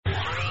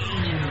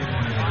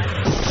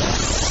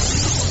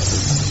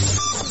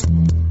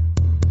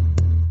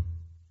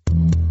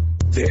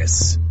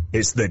This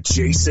is the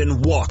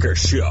Jason Walker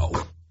Show.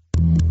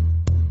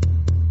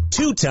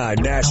 Two-time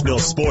National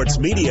Sports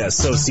Media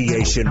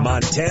Association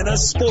Montana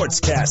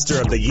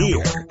Sportscaster of the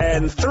Year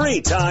and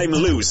three-time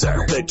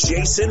loser, the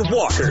Jason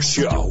Walker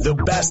Show. The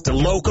best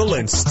local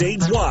and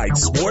statewide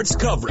sports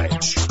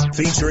coverage,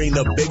 featuring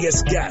the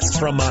biggest guests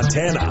from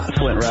Montana.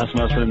 Flint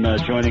Rasmussen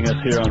joining us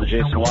here on the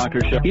Jason Walker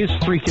Show. He's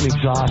freaking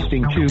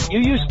exhausting, too.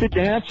 You used to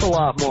dance a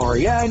lot more.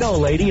 Yeah, I know,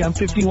 lady. I'm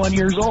 51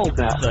 years old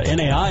now. The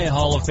NAI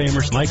Hall of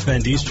Famer Mike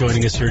Van Diest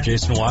joining us here,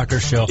 Jason Walker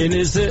Show. And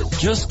is it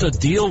just a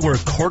deal where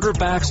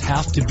quarterbacks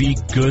have to be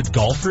good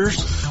golfers?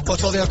 Well,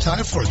 that's all they have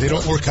time for. They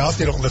don't work out.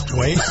 They don't lift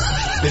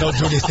weights. They don't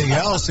do anything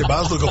else. They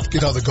might as well go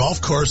get on the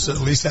golf course and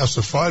at least have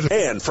some fun.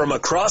 And from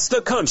across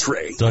the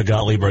country, Doug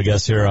Gottlieb, our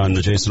guest here on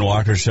the Jason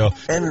Walker Show.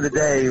 End of the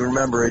day,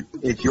 remember,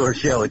 it's your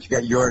show. It's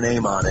got your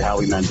name on it.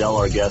 Howie Mandel,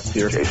 our guest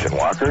here. Jason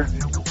Walker,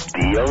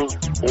 deal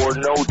or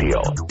no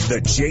deal?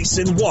 The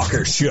Jason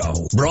Walker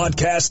Show,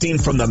 broadcasting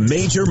from the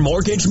Major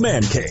Mortgage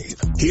Man Cave.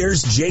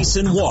 Here's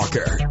Jason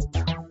Walker.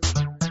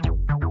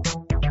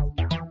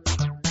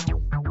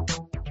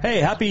 Hey,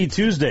 happy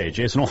Tuesday.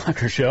 Jason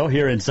Walker Show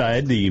here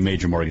inside the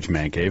Major Mortgage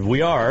Man Cave.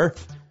 We are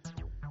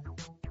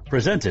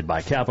presented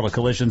by Capital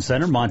Collision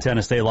Center.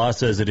 Montana State law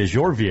says it is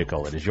your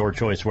vehicle. It is your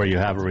choice where you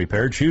have it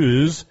repaired.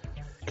 Choose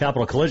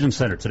Capital Collision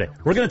Center today.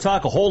 We're going to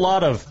talk a whole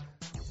lot of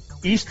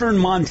Eastern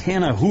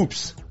Montana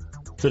hoops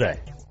today.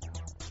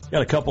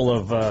 Got a couple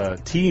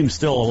of teams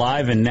still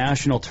alive in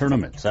national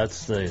tournaments.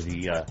 That's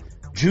the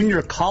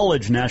Junior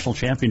College National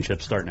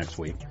Championship start next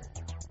week.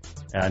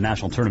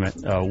 National tournament.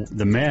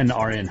 The men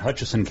are in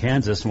Hutchinson,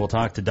 Kansas, and we'll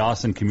talk to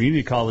Dawson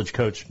Community College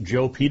coach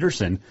Joe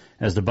Peterson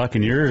as the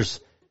Buccaneers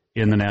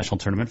in the national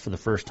tournament for the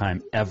first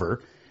time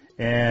ever.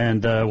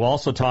 And we'll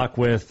also talk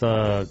with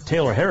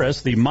Taylor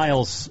Harris, the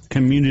Miles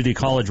Community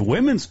College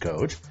women's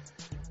coach,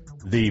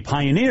 the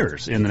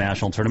Pioneers in the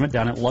national tournament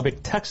down at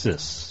Lubbock,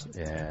 Texas,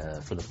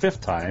 for the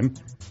fifth time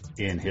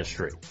in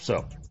history.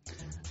 So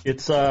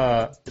it's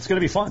going to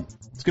be fun.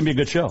 It's going to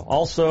be a good show.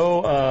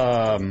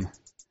 Also,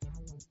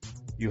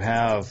 you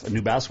have a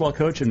new basketball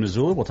coach in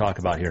Missoula we'll talk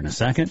about here in a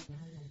second.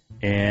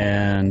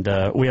 And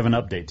we have an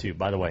update, too.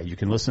 By the way, you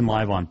can listen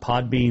live on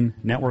Podbean,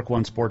 Network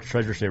One Sports,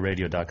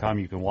 TreasureStateRadio.com.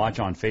 You can watch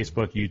on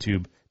Facebook,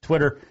 YouTube,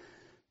 Twitter.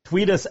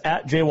 Tweet us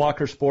at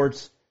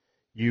JWalkerSports.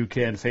 You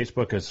can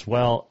Facebook as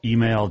well.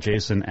 Email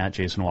Jason at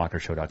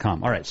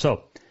JasonWalkerShow.com. All right,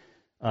 so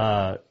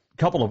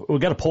we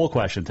got a poll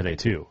question today,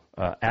 too,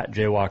 at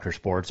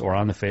JWalkerSports or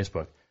on the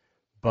Facebook.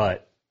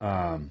 But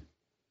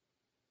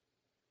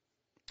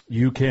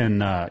you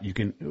can,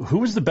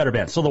 who is the better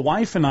band? So the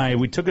wife and I,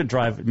 we took a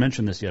drive, I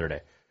mentioned this the other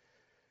day,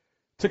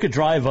 took a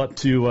drive up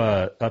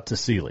to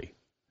Sealy.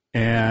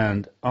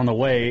 And on the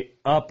way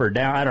up or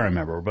down, I don't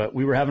remember, but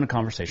we were having a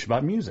conversation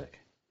about music,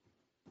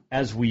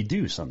 as we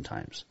do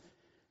sometimes.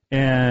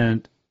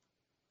 And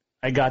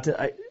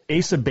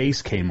Ace of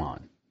Base came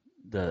on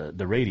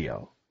the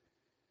radio.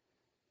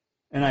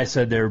 And I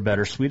said they're a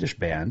better Swedish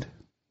band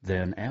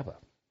than ABBA.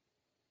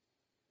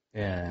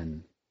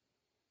 And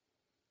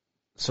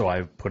so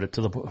I put it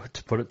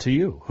to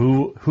you.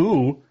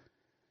 Who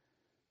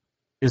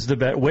is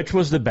which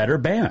was the better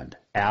band,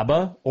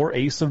 ABBA or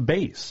Ace of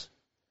Base?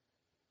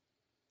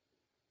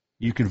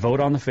 You can vote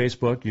on the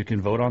Facebook. You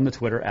can vote on the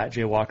Twitter at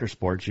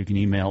JWalkerSports. You can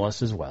email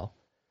us as well.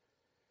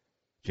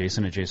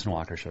 Jason at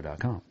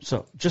JasonWalkerShow.com.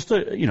 So just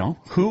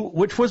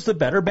which was the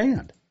better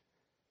band?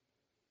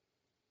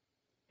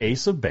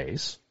 Ace of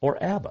Base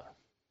or ABBA?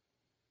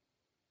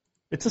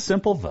 It's a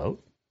simple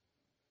vote.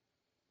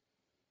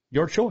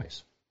 Your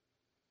choice.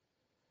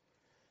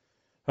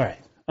 All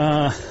right.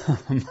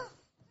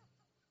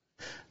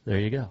 There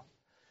you go.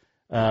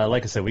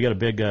 Like I said, we got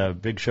a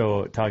big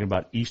show talking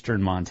about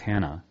Eastern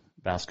Montana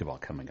basketball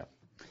coming up.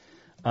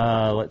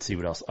 Let's see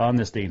what else. On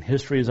This Day in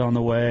History is on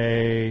the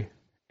way,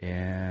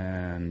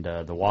 and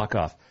the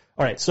walk-off.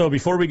 All right, so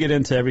before we get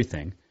into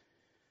everything,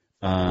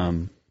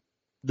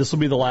 this will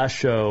be the last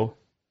show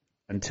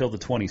until the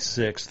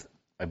 26th,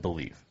 I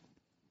believe.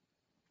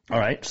 All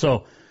right,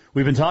 so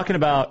we've been talking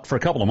about, for a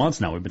couple of months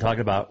now, we're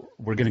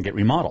going to get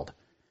remodeled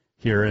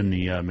here in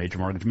the Major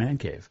Mortgage Man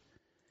Cave.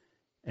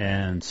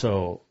 And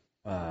so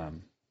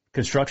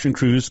construction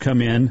crews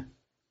come in,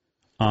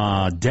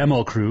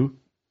 demo crew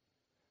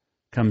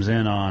comes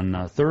in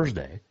on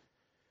Thursday.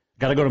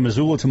 Got to go to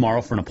Missoula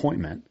tomorrow for an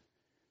appointment.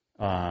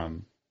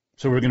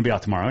 So we're going to be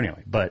out tomorrow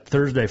anyway. But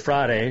Thursday,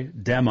 Friday,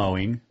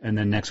 demoing, and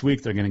then next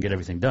week they're going to get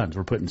everything done. So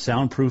we're putting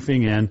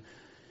soundproofing in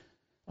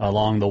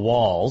along the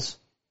walls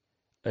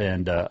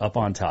and up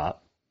on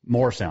top,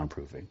 more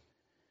soundproofing.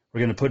 We're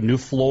going to put new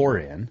floor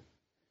in.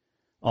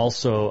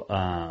 Also,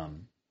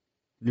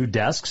 new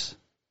desks.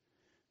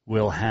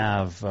 We'll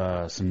have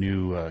some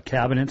new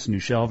cabinets, new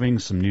shelving,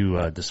 some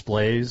new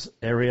displays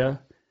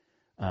area.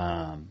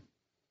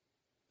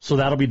 So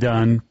that'll be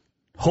done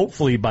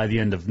hopefully by the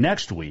end of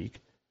next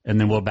week, and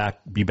then we'll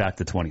be back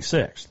the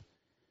 26th.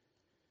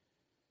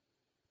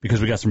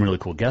 Because we got some really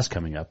cool guests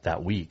coming up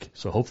that week.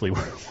 So hopefully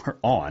we're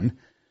on.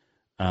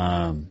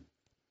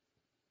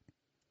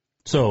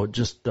 So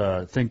just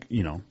think,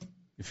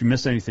 If you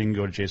missed anything,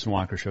 go to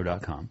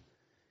JasonWalkerShow.com.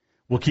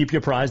 We'll keep you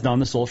apprised on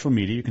the social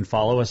media. You can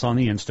follow us on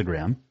the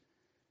Instagram.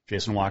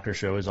 Jason Walker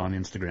Show is on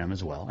Instagram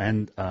as well.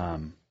 And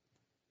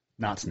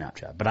not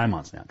Snapchat, but I'm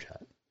on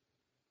Snapchat.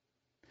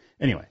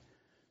 Anyway,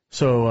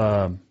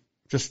 so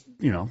just,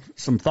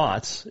 some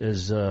thoughts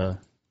as you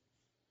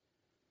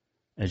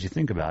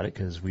think about it,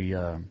 because we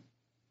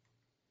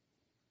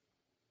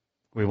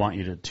want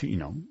you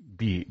to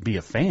be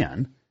a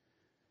fan,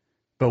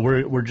 but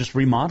we're just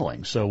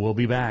remodeling. So we'll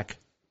be back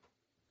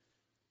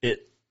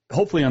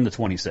hopefully on the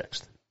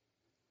 26th.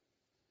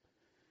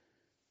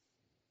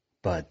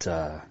 But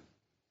there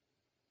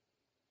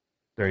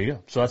you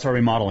go. So that's our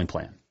remodeling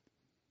plan.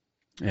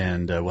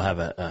 And we'll have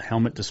a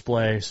helmet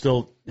display.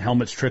 Still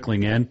helmets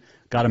trickling in.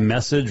 Got a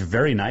message,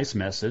 very nice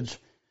message,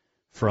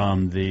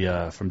 from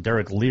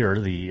Derek Lear,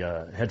 the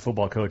head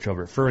football coach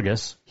over at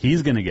Fergus.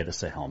 He's going to get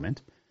us a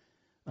helmet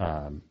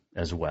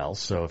as well.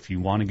 So if you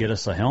want to get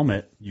us a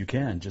helmet, you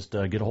can. Just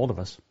get a hold of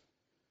us.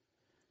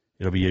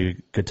 It'll be a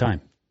good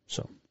time.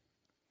 So,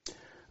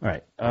 all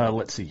right,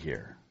 let's see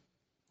here.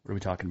 What are we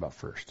talking about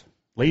first?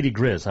 Lady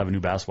Grizz have a new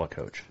basketball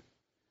coach.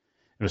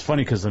 It was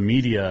funny because the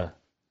media,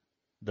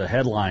 the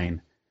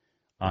headline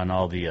on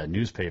all the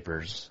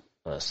newspapers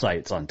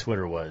sites on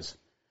Twitter was,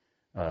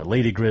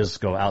 Lady Grizz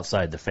go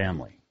outside the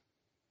family.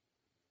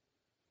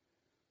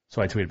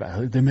 So I tweeted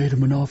back, they made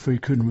him an offer he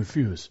couldn't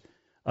refuse.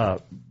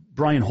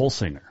 Brian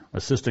Holsinger,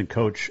 assistant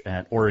coach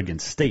at Oregon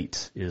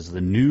State, is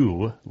the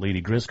new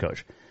Lady Grizz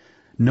coach.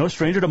 No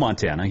stranger to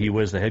Montana. He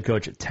was the head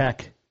coach at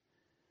Tech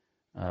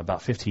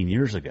about 15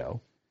 years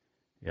ago.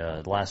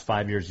 The last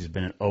 5 years he's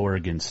been at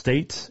Oregon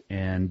State,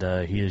 and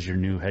he is your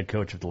new head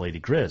coach of the Lady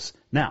Grizz.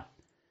 Now,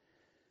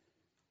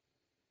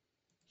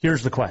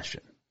 here's the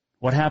question.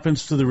 What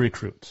happens to the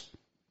recruits?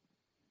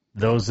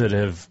 Those that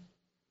have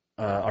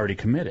already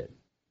committed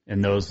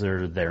and those that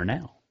are there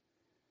now.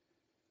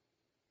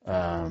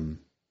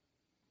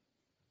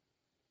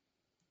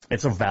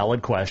 It's a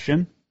valid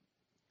question,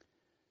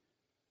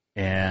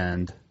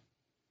 and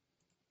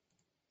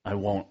I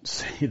won't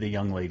say the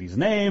young lady's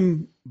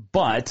name,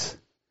 but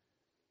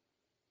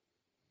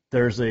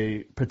there's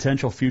a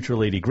potential future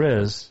Lady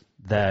Grizz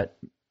that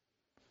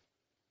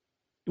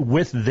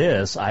with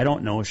this, I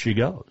don't know if she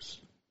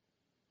goes.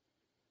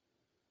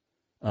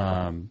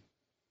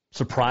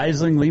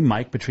 Surprisingly,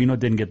 Mike Petrino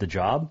didn't get the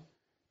job.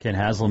 Ken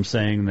Haslam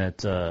saying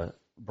that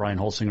Brian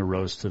Holsinger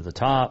rose to the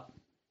top.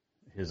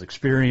 His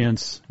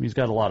experience, he's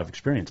got a lot of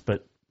experience,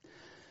 but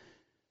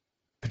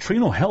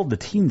Petrino held the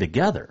team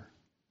together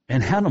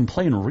and had them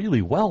playing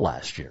really well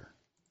last year.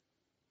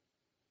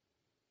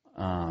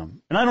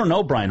 And I don't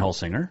know Brian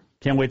Holsinger.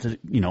 Can't wait to,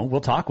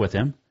 we'll talk with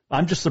him.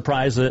 I'm just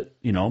surprised that,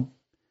 it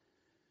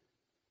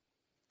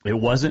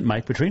wasn't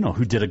Mike Petrino,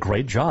 who did a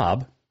great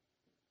job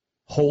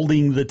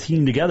holding the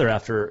team together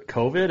after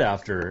COVID,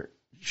 after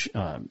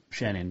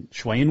Shannon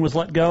Schwain was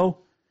let go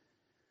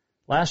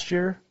last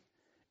year.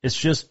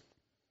 It's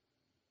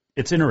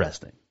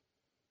interesting.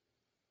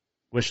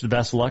 Wish the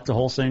best of luck to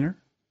Holsinger.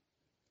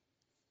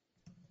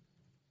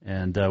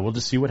 And we'll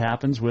just see what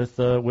happens with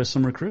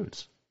some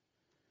recruits,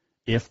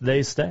 if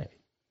they stay.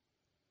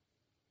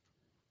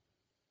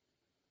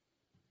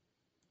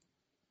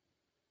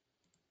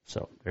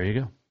 So there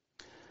you go.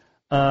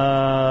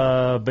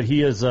 But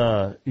he's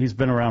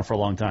been around for a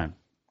long time.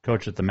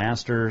 Coach at the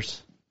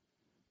Masters,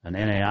 an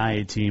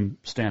NAIA team,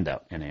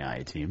 standout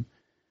NAIA team.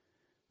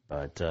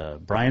 But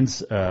Robin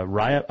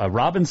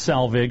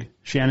Selvig,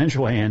 Shannon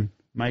Schwain,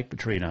 Mike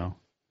Petrino,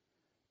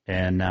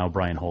 and now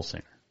Brian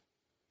Holsinger.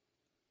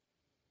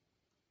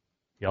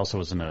 He also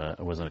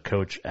was a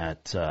coach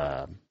at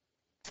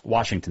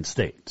Washington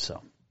State.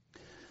 So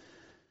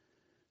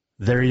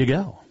there you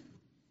go.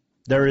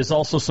 There is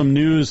also some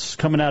news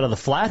coming out of the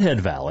Flathead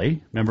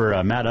Valley.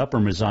 Remember, Matt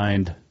Upham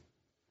resigned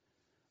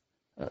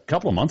a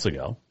couple of months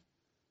ago.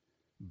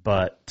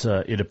 But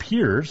it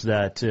appears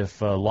that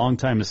if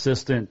longtime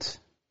assistant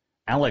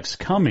Alex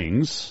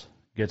Cummings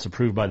gets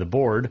approved by the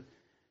board,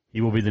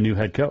 he will be the new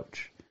head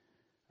coach.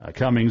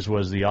 Cummings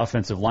was the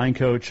offensive line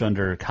coach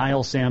under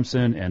Kyle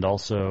Sampson and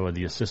also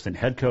the assistant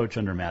head coach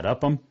under Matt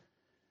Upham.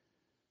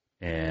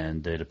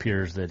 And it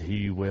appears that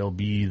he will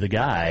be the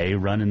guy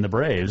running the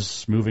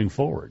Braves moving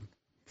forward.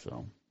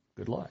 So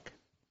good luck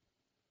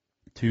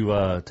to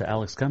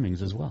Alex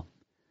Cummings as well.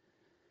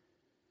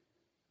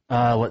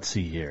 Let's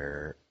see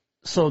here.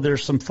 So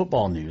there's some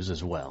football news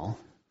as well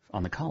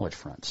on the college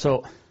front.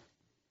 So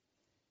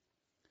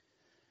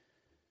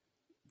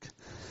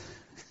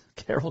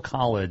Carroll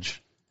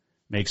College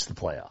makes the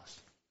playoffs,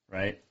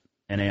 right?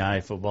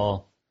 NAIA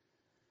football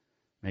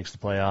makes the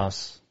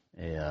playoffs.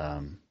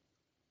 A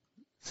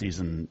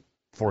season,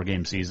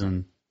 4-game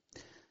season.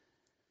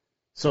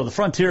 So the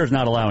Frontier is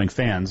not allowing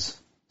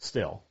fans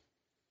still.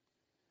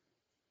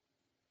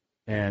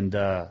 And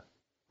but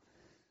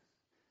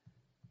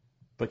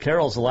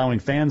Carroll's allowing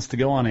fans to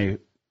go on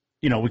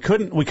we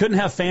couldn't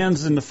have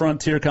fans in the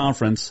Frontier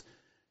Conference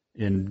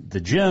in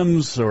the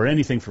gyms or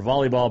anything for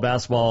volleyball,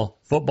 basketball,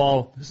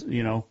 football,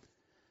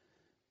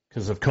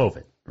 because of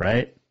COVID,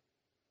 right?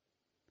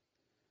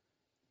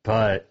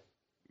 But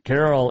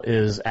Carroll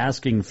is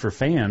asking for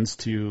fans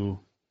to,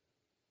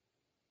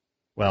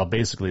 well,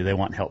 basically they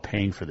want help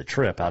paying for the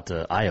trip out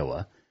to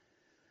Iowa,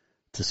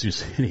 to Sioux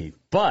City.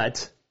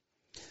 But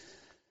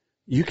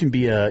you can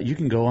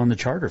go on the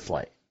charter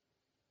flight.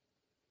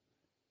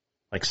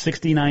 Like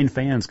 69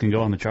 fans can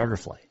go on the charter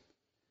flight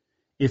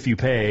if you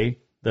pay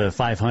the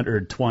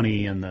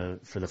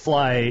 $520 for the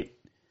flight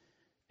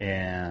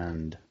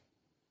and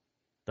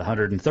the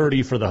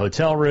 $130 for the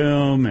hotel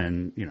room,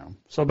 and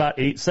so about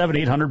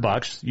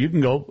 $800. You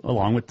can go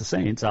along with the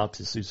Saints out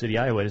to Sioux City,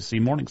 Iowa, to see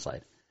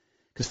Morningside,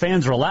 because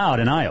fans are allowed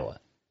in Iowa.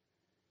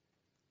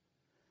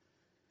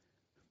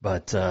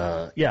 But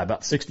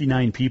about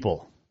 69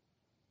 people,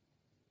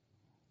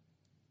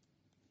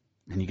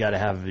 and you got to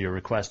have your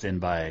request in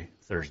by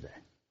Thursday,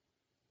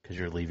 because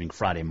you're leaving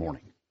Friday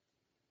morning.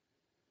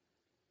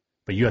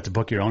 But you have to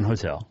book your own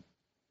hotel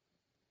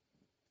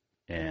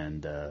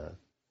and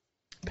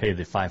pay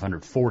the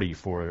 $540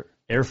 for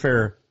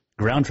airfare,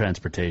 ground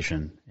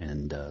transportation,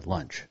 and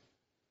lunch.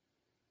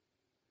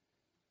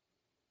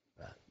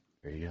 But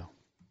there you go.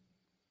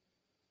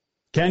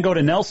 Can't go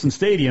to Nelson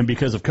Stadium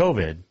because of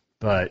COVID,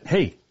 but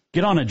hey,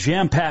 get on a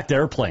jam-packed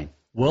airplane.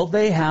 Will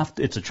they have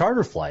to? It's a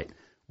charter flight.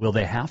 Will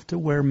they have to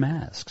wear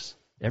masks?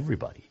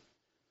 Everybody.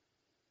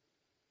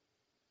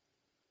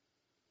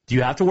 Do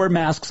you have to wear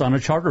masks on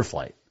a charter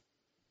flight?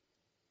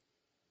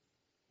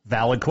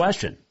 Valid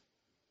question,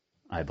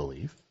 I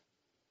believe.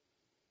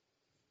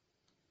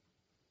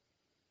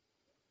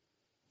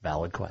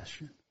 Valid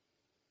question.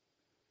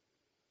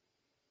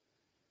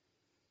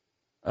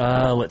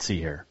 Let's see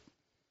here.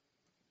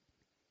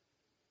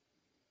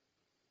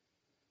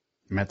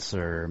 Mets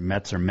are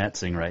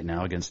Metsing right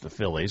now against the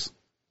Phillies.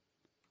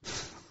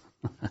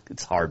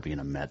 It's hard being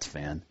a Mets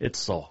fan. It's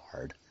so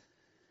hard.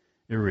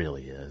 It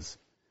really is.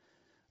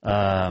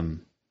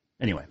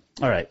 Anyway,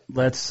 all right.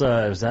 Let's.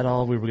 Is that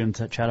all we were going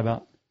to chat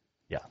about?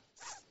 Yeah.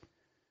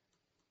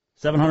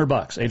 $700,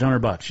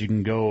 $800. You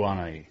can go on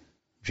a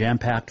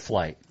jam-packed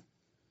flight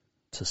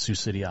to Sioux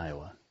City,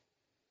 Iowa,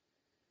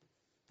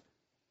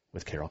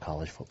 with Carroll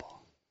College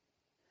football.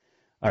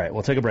 All right,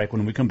 we'll take a break.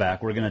 When we come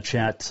back, we're going to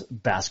chat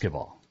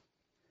basketball,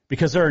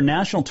 because there are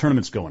national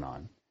tournaments going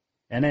on.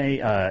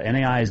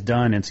 NAI is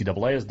done,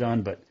 NCAA is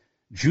done, but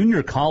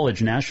junior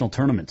college national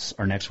tournaments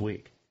are next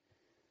week.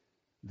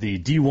 The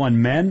D1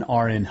 men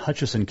are in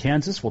Hutchinson,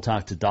 Kansas. We'll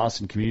talk to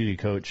Dawson community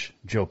coach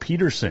Joe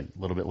Peterson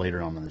a little bit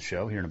later on in the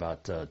show, here in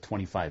about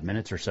 25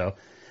 minutes or so.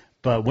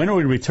 But when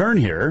we return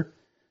here,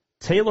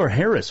 Taylor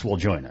Harris will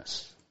join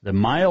us, the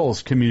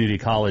Miles Community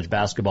College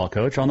basketball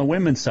coach on the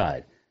women's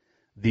side.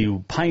 The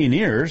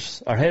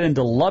Pioneers are heading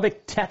to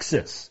Lubbock,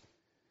 Texas.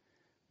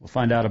 We'll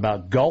find out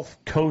about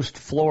Gulf Coast,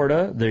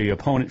 Florida, the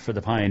opponent for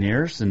the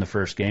Pioneers in the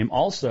first game.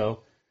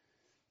 Also,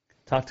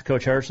 talk to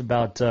Coach Harris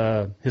about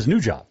his new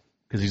job,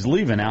 because he's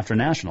leaving after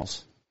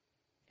Nationals,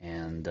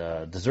 and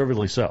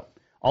deservedly so.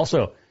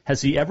 Also,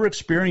 has he ever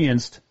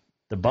experienced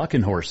the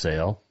bucking horse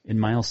sale in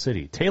Miles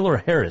City? Taylor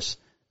Harris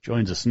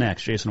joins us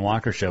next. Jason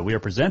Walker Show. We are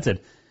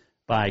presented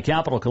by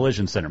Capital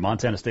Collision Center.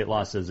 Montana State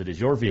Law says it is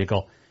your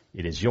vehicle.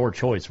 It is your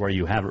choice where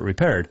you have it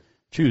repaired.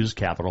 Choose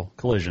Capital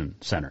Collision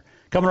Center.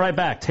 Coming right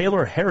back,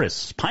 Taylor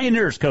Harris,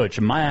 Pioneers coach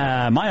at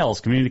Miles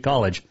Community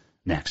College,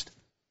 next.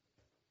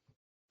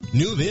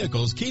 New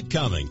vehicles keep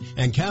coming,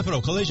 and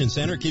Capital Collision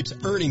Center keeps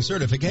earning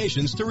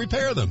certifications to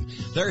repair them.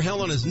 They're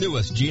Helena's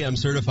newest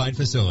GM-certified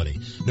facility.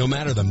 No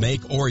matter the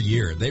make or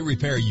year, they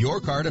repair your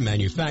car to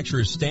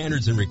manufacturer's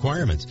standards and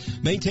requirements,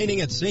 maintaining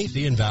its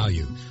safety and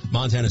value.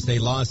 Montana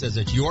State Law says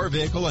it's your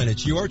vehicle, and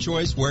it's your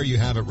choice where you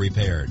have it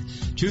repaired.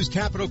 Choose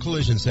Capital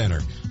Collision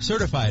Center,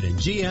 certified in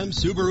GM,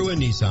 Subaru, and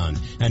Nissan,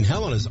 and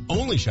Helena's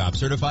only shop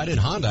certified in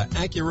Honda,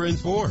 Acura, and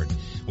Ford.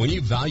 When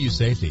you value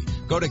safety,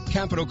 go to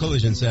Capital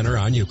Collision Center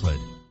on Euclid.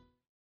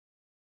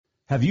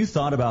 Have you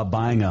thought about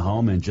buying a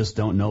home and just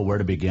don't know where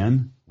to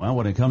begin? Well,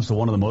 when it comes to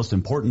one of the most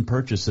important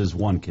purchases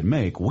one can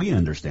make, we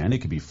understand it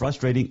can be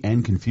frustrating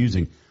and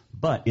confusing,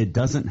 but it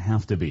doesn't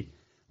have to be.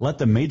 Let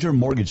the Major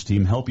Mortgage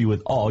team help you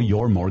with all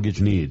your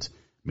mortgage needs.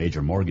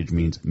 Major Mortgage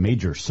means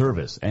major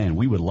service, and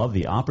we would love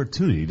the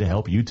opportunity to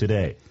help you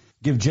today.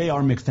 Give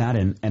J.R.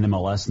 McFadden,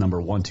 NMLS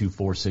number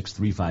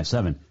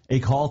 1246357, a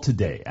call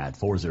today at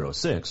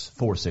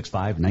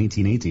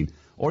 406-465-1918.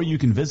 Or you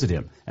can visit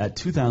him at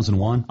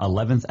 2001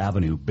 11th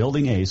Avenue,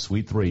 Building A,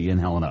 Suite 3 in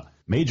Helena.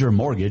 Major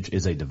Mortgage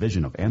is a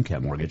division of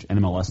AMCAP Mortgage,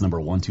 NMLS number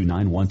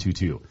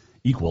 129122,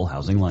 equal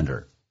housing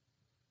lender.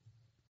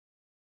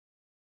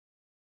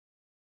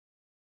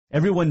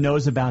 Everyone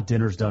knows about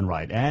Dinner's Done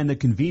Right and the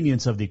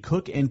convenience of the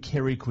cook and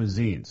carry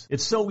cuisines.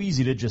 It's so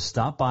easy to just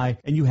stop by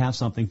and you have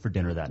something for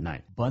dinner that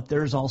night. But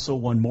there's also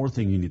one more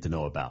thing you need to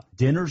know about.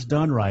 Dinner's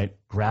Done Right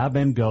Grab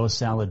and Go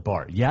Salad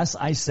Bar. Yes,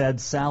 I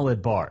said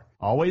salad bar.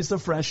 Always the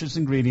freshest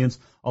ingredients,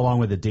 along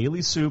with a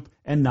daily soup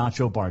and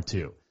nacho bar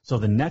too. So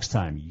the next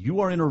time you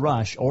are in a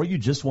rush or you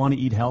just want to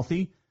eat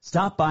healthy,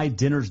 stop by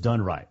Dinner's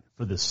Done Right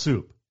for the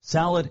soup,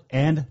 salad,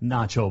 and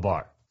nacho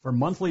bar. For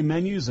monthly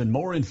menus and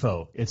more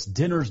info, it's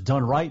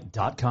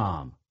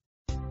dinnersdoneright.com.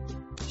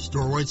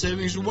 Store-wide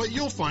savings are what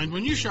you'll find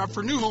when you shop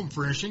for new home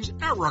furnishings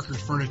at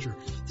Rucker's Furniture.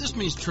 This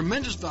means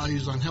tremendous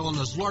values on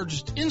Helena's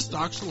largest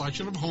in-stock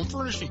selection of home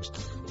furnishings.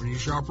 When you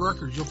shop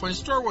Rucker's, you'll find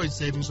store-wide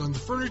savings on the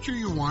furniture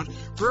you want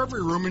for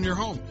every room in your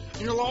home.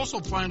 And you'll also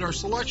find our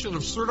selection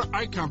of Serta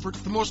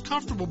iComfort, the most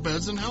comfortable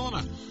beds in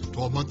Helena.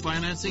 12-month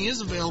financing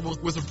is available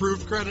with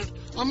approved credit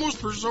on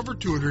most purchases over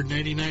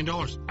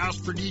 $299.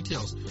 Ask for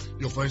details.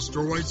 You'll find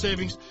store-wide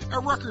savings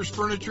at Rucker's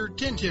Furniture,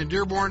 1010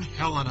 Dearborn,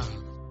 Helena.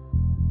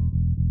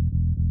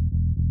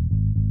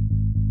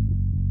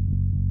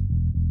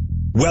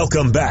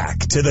 Welcome back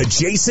to the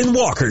Jason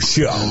Walker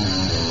Show.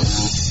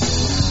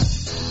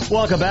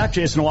 Welcome back,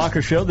 Jason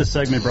Walker Show. This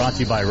segment brought to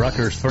you by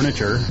Rucker's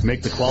Furniture.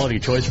 Make the quality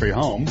choice for your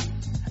home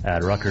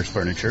at Rucker's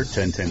Furniture,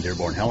 1010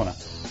 Dearborn, Helena.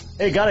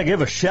 Hey, got to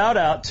give a shout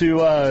out to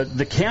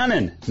the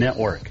Cannon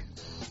Network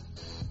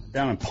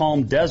down in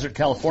Palm Desert,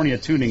 California,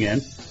 tuning in.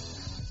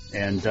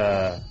 And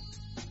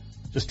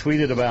just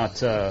tweeted about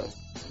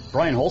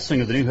Brian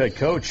Holsinger, the new head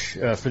coach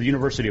for the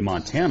University of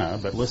Montana,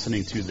 but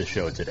listening to the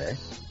show today.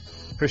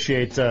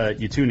 Appreciate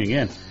you tuning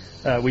in.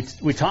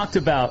 We talked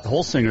about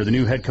Holsinger, the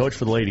new head coach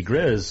for the Lady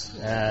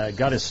Grizz,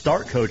 got his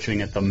start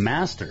coaching at the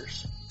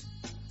Masters,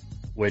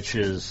 which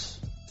is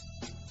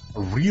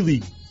a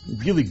really,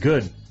 really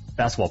good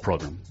basketball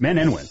program, men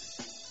and women.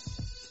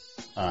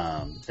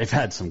 They've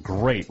had some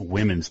great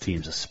women's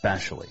teams,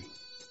 especially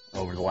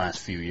over the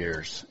last few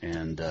years.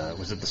 And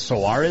was it the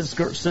Soares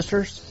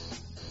sisters?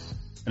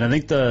 And I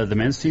think the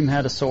men's team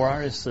had a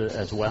Soares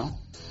as well.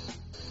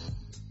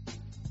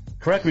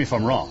 Correct me if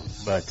I'm wrong,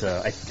 but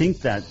I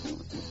think that,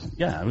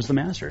 yeah, it was the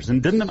Masters.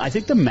 And I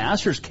think the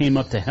Masters came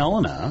up to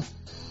Helena,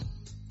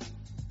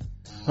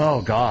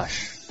 oh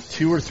gosh,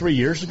 2 or 3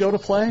 years ago to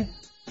play?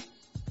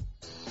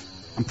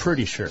 I'm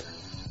pretty sure.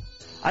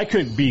 I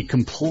could be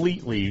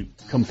completely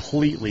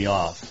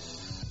off.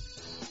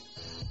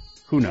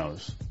 Who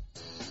knows?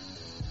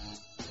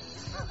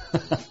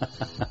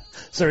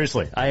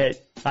 Seriously,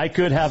 I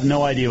could have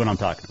no idea what I'm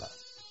talking about.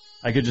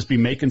 I could just be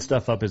making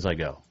stuff up as I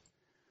go.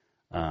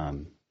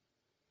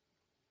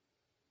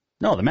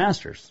 No, the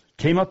Masters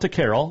came up to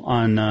Carroll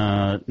on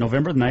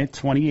November 9th,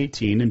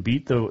 2018, and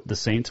beat the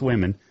Saints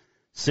women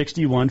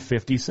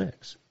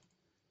 61-56.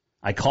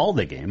 I called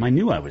the game. I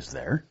knew I was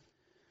there.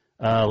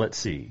 Let's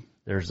see.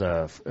 There's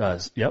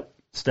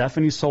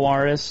Stephanie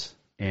Soares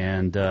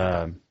and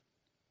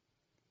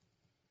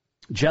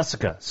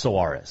Jessica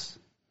Soares,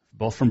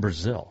 both from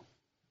Brazil,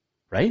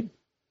 right?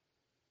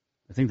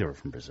 I think they were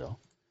from Brazil.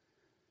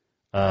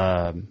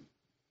 But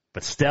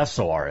Steph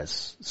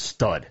Soares,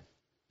 stud.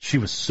 She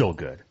was so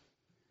good.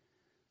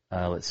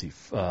 Let's see,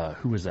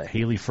 who was that?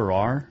 Haley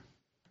Farrar?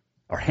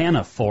 Or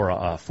Hannah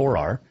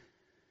Farrar.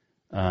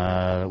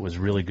 Was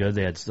really good.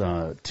 They had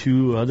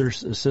 2 other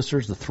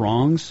sisters, the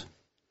Throngs.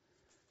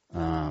 It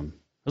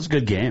was a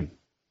good game.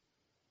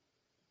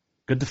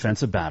 Good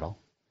defensive battle.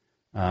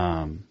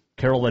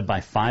 Carroll led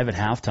by 5 at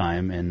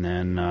halftime, and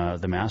then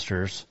the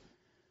Masters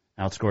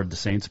outscored the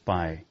Saints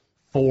by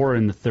 4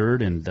 in the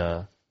third and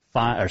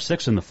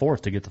 6 in the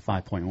fourth to get the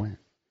 5-point win. It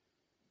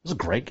was a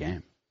great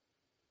game.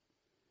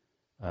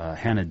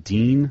 Hannah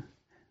Dean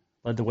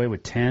led the way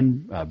with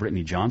 10.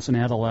 Brittany Johnson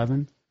had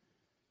 11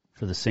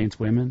 for the Saints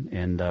women,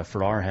 and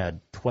Farrar had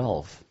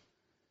 12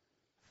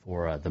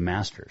 for the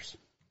Masters,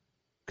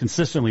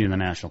 consistently in the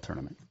national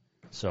tournament.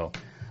 So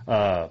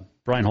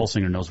Brian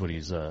Holsinger knows what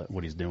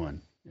he's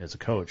doing as a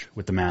coach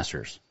with the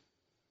Masters.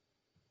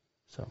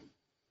 So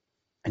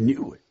I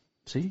knew it.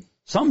 See,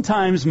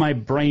 sometimes my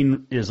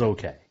brain is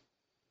okay.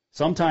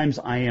 Sometimes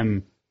I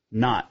am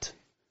not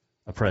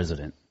a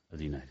president of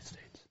the United States.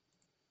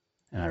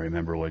 And I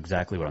remember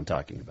exactly what I'm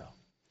talking about.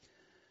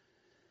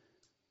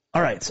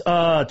 All right,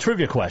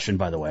 trivia question,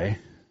 by the way.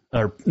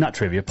 Or not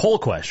trivia, poll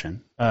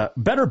question.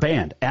 Better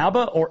band,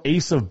 ABBA or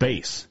Ace of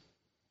Base?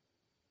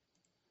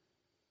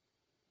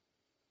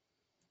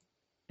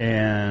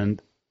 And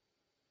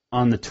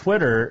on the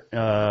Twitter,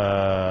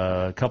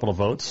 a couple of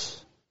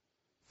votes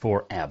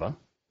for ABBA.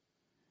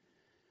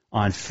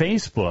 On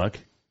Facebook,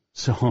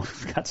 so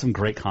we've got some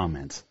great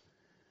comments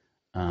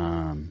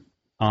on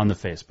the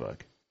Facebook.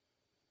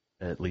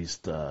 At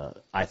least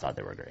I thought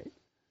they were great.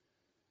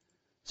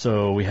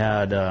 So we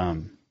had,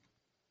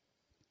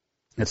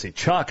 let's see,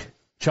 Chuck.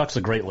 Chuck's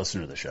a great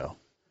listener to the show.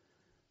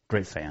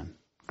 Great fan.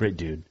 Great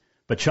dude.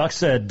 But Chuck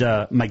said,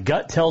 my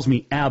gut tells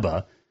me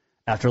ABBA.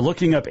 After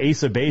looking up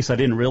Ace of Base, I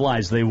didn't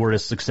realize they were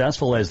as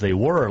successful as they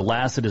were or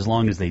lasted as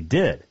long as they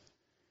did.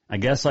 I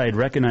guess I had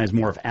recognized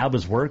more of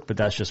ABBA's work, but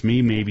that's just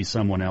me. Maybe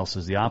someone else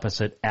is the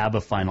opposite. ABBA,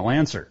 final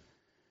answer.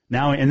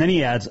 Now, and then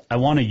he adds, I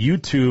want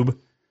to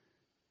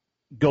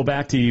go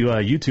back to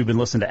YouTube and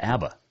listen to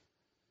ABBA.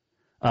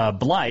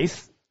 Blythe,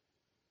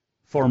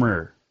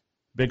 former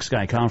Big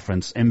Sky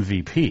Conference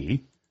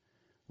MVP,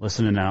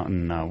 listening out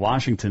in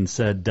Washington,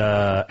 said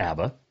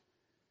ABBA.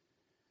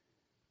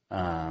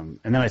 And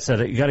then I said,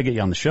 you got to get you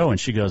on the show. And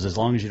she goes, as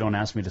long as you don't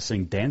ask me to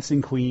sing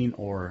Dancing Queen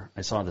or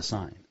I Saw the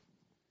Sign.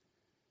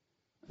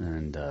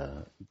 And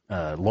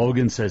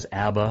Logan says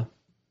ABBA,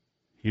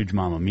 huge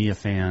Mamma Mia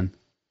fan.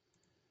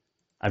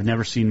 I've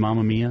never seen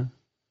Mamma Mia.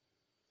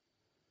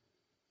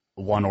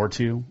 one or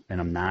two, and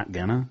I'm not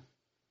gonna.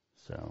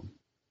 So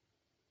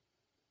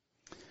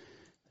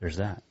there's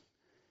that.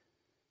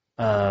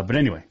 But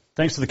anyway,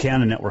 thanks to the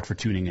Cannon Network for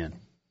tuning in.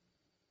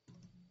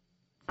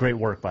 Great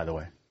work, by the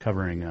way,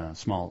 covering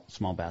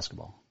small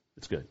basketball.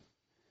 It's good.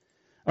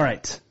 All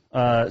right.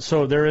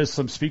 So there is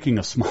some, speaking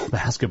of small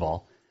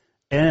basketball,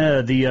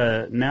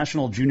 the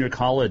National Junior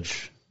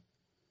College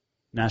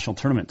National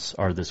Tournaments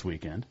are this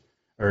weekend,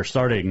 or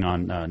starting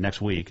on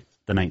next week,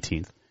 the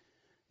 19th.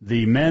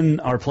 The men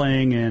are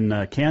playing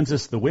in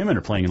Kansas. The women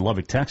are playing in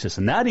Lubbock, Texas.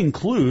 And that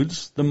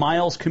includes the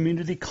Miles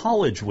Community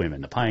College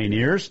women, the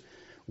Pioneers,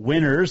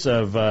 winners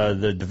of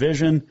the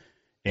division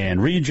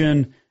and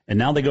region. And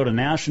now they go to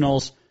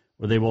nationals,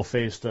 where they will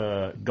face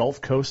the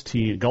Gulf Coast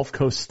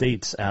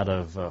states out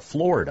of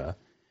Florida.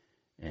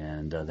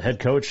 And the head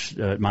coach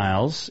at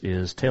Miles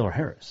is Taylor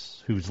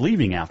Harris, who's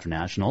leaving after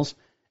nationals.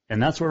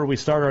 And that's where we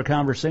start our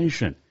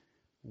conversation.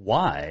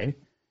 Why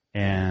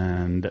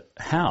and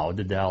how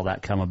did all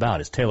that come about?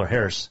 As Taylor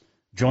Harris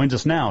joins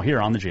us now here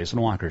on the Jason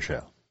Walker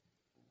Show.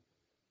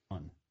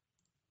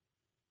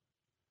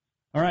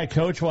 All right,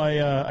 Coach, well,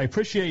 I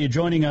appreciate you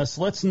joining us.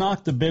 Let's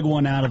knock the big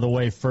one out of the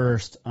way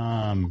first.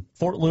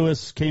 Fort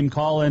Lewis came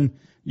calling.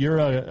 You're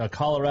a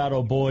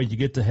Colorado boy. You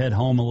get to head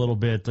home a little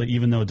bit,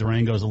 even though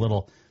Durango's a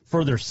little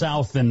further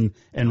south and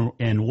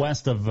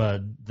west of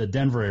the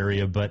Denver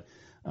area. But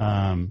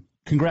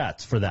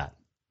congrats for that.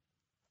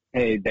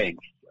 Hey,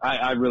 thanks.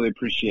 I really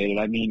appreciate it.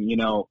 I mean,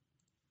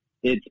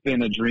 it's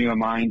been a dream of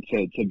mine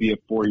to be a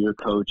 4-year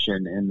coach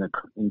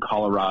in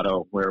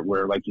Colorado,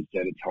 where like you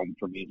said, it's home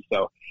for me.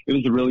 So it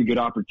was a really good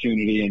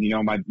opportunity.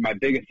 And my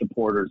biggest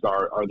supporters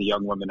are the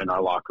young women in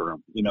our locker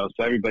room.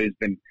 So everybody's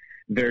been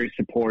very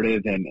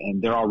supportive,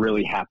 and they're all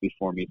really happy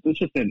for me. So it's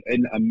just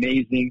an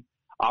amazing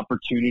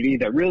opportunity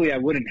that really I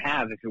wouldn't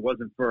have if it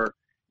wasn't for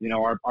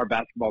our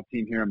basketball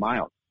team here in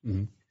Miles.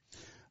 Mm-hmm.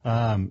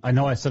 I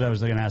know I said I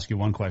was going to ask you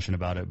one question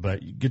about it,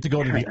 but you get to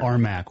go to the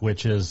RMAC,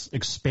 which has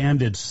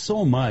expanded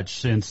so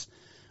much since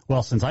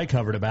I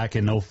covered it back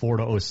in 04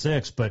 to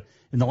 06. But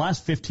in the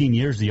last 15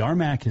 years, the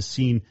RMAC has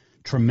seen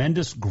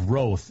tremendous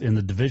growth in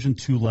the Division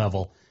II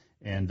level,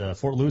 and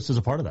Fort Lewis is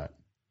a part of that.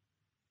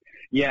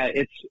 Yeah,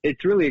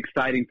 it's really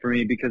exciting for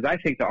me because I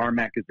think the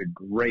RMAC is a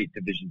great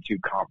Division II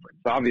conference.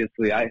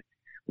 Obviously, I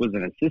was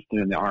an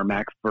assistant in the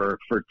RMAC for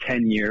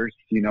 10 years,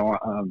 6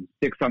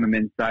 on the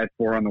men's side,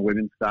 4 on the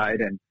women's side.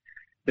 And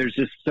there's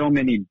just so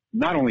many,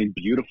 not only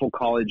beautiful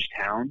college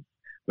towns,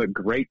 but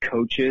great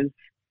coaches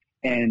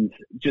and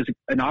just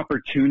an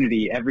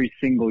opportunity every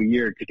single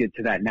year to get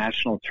to that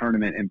national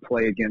tournament and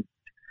play against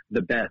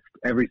the best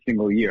every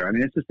single year. I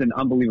mean, it's just an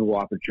unbelievable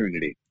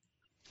opportunity.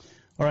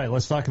 All right,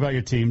 let's talk about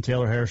your team.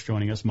 Taylor Harris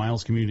joining us,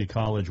 Miles Community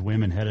College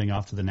women heading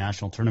off to the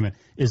national tournament.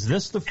 Is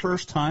this the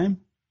first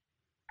time?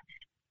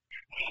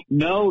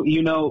 No,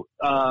 2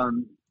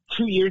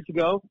 years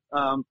ago,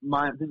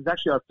 this is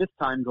actually our 5th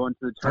time going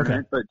to the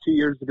tournament, but 2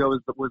 years ago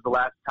was the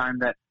last time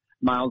that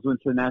Miles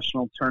went to the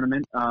national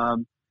tournament.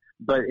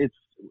 But it's,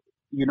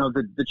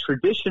 the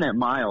tradition at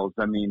Miles,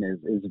 I mean,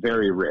 is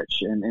very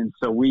rich. And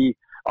so we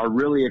are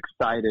really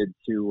excited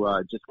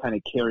to just kind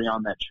of carry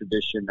on that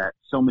tradition that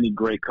so many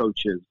great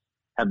coaches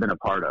have been a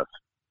part of.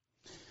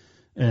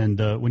 And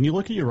when you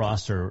look at your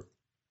roster,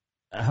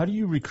 how do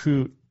you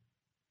recruit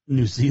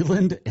New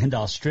Zealand and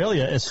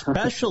Australia,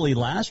 especially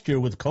last year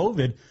with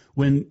COVID,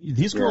 when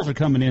these girls are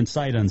coming in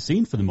sight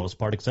unseen for the most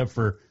part, except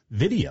for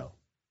video?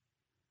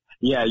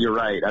 Yeah, you're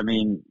right. I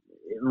mean,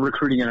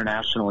 recruiting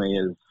internationally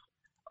is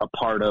a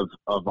part of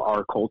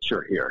our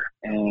culture here.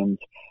 And,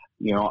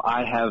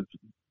 I have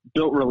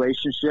built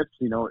relationships.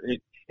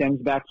 It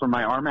stems back from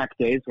my RMAC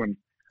days when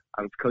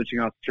I was coaching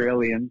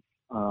Australians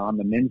on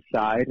the men's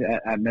side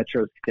at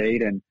Metro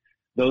State. And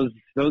those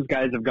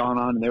guys have gone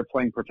on and they're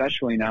playing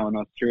professionally now in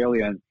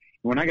Australia. And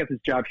when I got this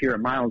job here at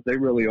Miles, they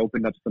really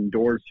opened up some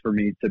doors for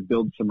me to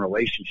build some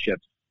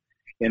relationships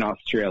in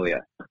Australia.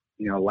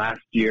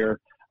 Last year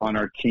on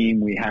our team,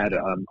 we had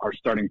our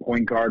starting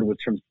point guard was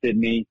from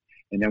Sydney,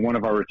 and then one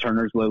of our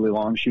returners, Lily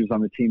Long, she was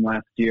on the team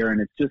last year. And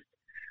it's just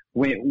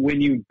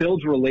when you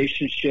build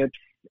relationships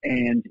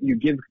and you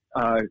give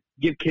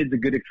kids a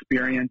good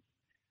experience,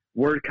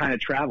 word kind of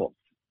travels.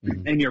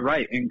 Mm-hmm. And you're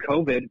right. In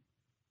COVID,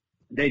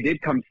 they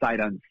did come sight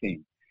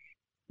unseen.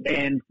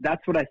 And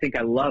that's what I think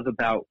I love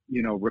about,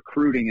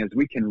 recruiting is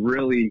we can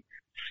really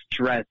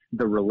stress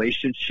the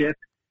relationship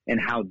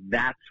and how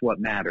that's what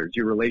matters.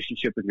 Your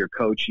relationship with your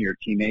coach and your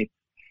teammates,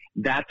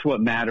 that's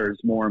what matters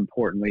more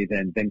importantly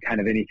than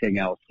kind of anything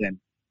else. And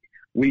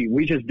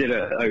we just did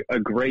a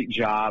great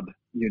job,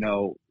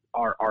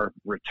 our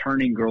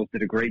returning girls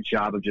did a great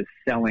job of just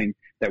selling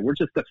that we're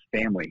just a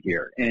family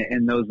here.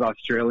 And those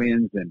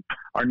Australians and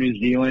our New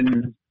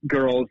Zealand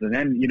girls, and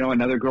then,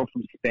 another girl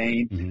from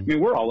Spain. Mm-hmm. I mean,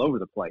 we're all over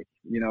the place,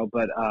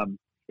 but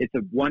it's a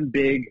one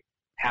big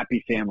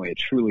happy family. It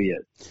truly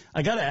is.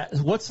 I got to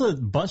ask, what's a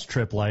bus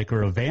trip like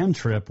or a van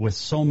trip with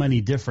so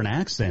many different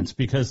accents?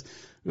 Because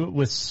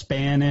with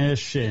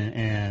Spanish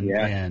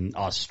and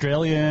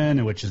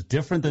Australian, which is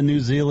different than New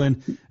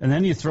Zealand, and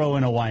then you throw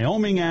in a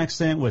Wyoming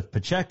accent with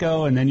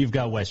Pacheco, and then you've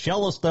got West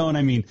Yellowstone.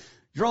 I mean,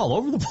 you're all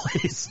over the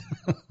place.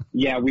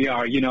 Yeah, we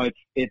are. You know,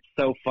 it's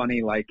so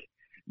funny. Like,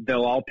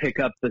 they'll all pick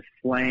up the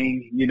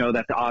slang, you know,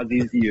 that the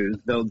Aussies use.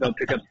 They'll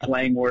pick up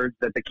slang words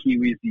that the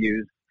Kiwis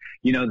use.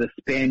 You know, the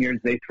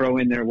Spaniards, they throw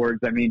in their words.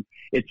 I mean,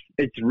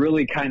 it's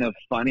really kind of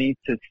funny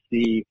to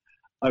see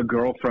a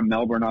girl from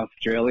Melbourne,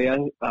 Australia,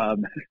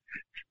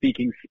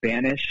 speaking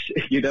Spanish,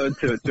 you know,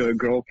 to a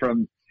girl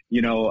from,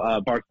 you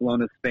know,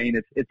 Barcelona,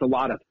 Spain. It's a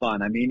lot of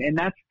fun. I mean, and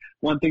that's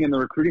one thing in the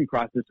recruiting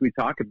process we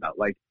talk about.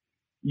 Like,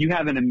 you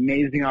have an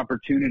amazing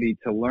opportunity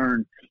to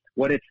learn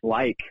what it's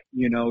like,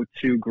 you know,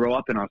 to grow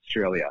up in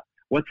Australia.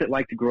 What's it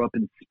like to grow up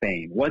in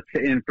Spain?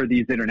 And for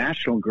these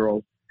international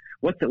girls,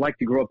 what's it like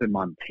to grow up in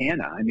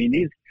Montana? I mean,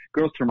 these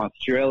girls from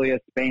Australia,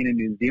 Spain, and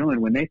New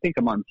Zealand, when they think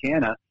of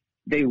Montana,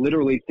 they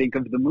literally think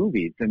of the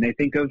movies, and they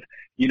think of,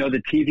 you know,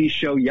 the TV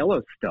show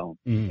Yellowstone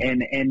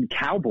and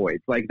cowboys.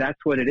 Like, that's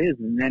what it is.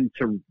 And then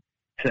to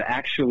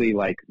actually,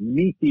 like,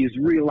 meet these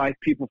real life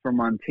people from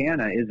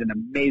Montana is an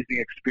amazing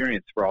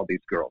experience for all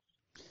these girls.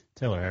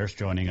 Taylor Harris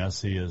joining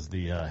us. He is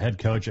the head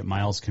coach at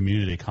Miles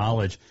Community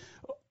College.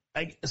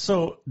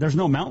 So there's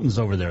no mountains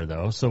over there,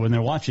 though. So when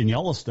they're watching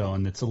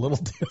Yellowstone, it's a little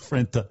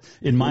different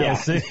in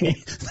Miles City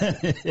than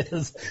it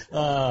is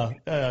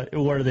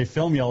where they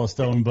film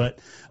Yellowstone. But,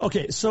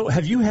 okay, so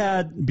have you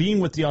had, being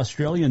with the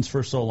Australians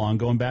for so long,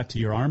 going back to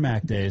your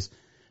RMAC days,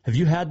 have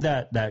you had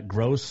that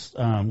gross,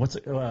 what's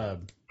it,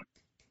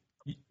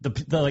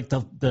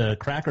 the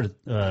cracker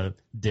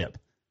dip?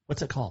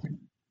 What's it called?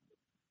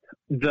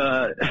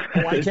 Why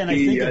can't I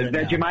think of it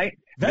Vegemite?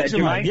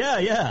 Vegemite,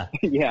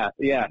 yeah.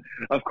 Yeah.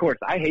 Of course,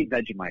 I hate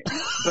Vegemite,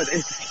 but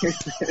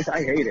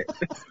I hate it.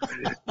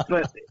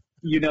 But,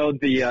 you know,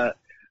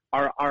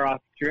 our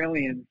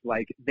Australians,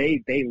 like,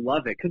 they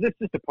love it because it's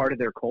just a part of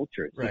their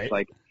culture. It's just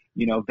like,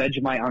 you know,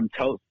 Vegemite on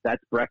toast,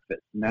 that's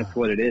breakfast, and that's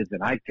what it is.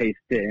 And I taste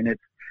it, and it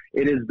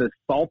is the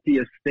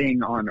saltiest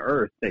thing on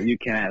earth that you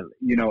can,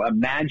 you know,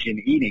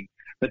 imagine eating.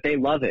 But they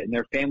love it, and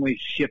their families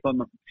ship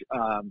them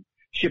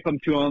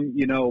to them,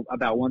 you know,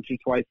 about once or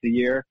twice a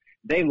year.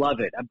 They love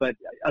it, but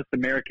us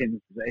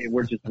Americans,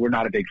 we're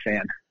not a big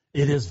fan.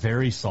 It is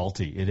very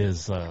salty. It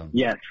is.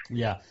 Yes.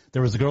 Yeah.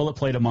 There was a girl that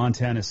played at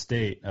Montana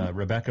State,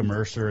 Rebecca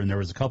Mercer, and there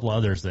was a couple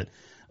others that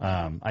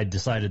I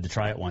decided to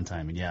try it one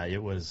time, and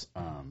it was.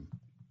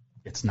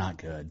 It's not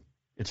good.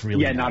 It's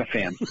really not a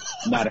fan.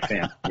 Not a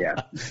fan.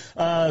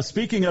 Yeah.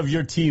 Speaking of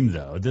your team,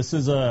 though, this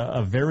is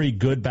a very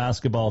good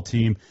basketball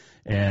team.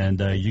 And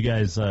you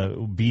guys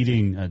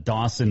beating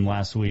Dawson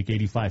last week,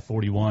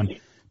 85-41,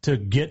 to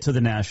get to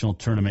the national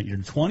tournament. You're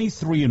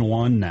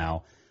 23-1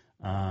 now.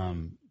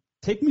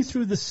 Take me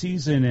through the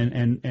season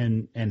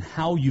and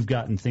how you've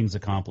gotten things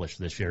accomplished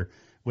this year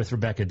with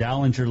Rebecca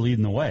Dallinger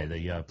leading the way,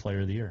 the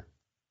Player of the Year.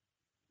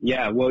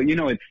 Yeah, well, you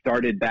know, it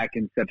started back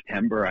in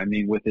September. I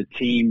mean, with a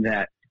team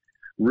that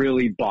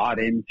really bought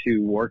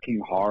into working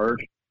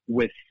hard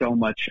with so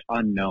much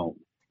unknown.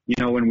 You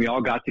know, when we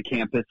all got to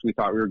campus, we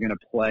thought we were going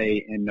to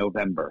play in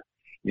November.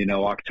 You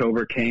know,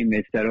 October came,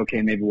 they said,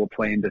 okay, maybe we'll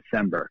play in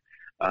December.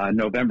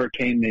 November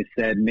came, they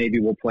said, maybe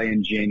we'll play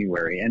in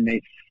January. And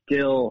they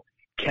still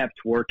kept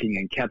working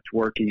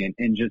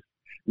and just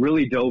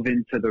really dove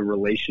into the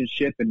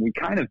relationship. And we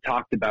kind of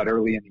talked about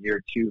early in the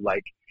year, too,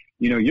 like,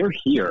 you know, you're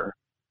here.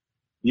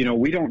 You know,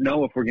 we don't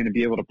know if we're going to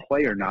be able to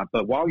play or not.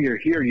 But while you're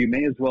here, you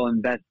may as well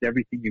invest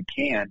everything you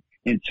can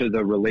into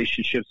the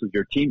relationships with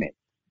your teammates.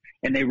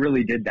 And they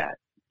really did that.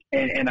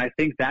 And I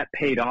think that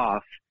paid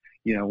off,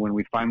 you know, when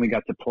we finally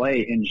got to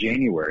play in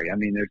January. I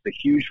mean, there's a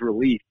huge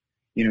relief.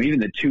 You know, even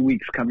the 2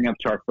 weeks coming up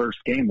to our first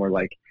game, we're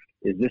like,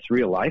 is this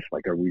real life?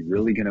 Like, are we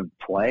really going to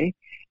play?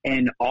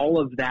 And all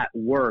of that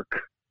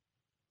work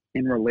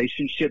in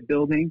relationship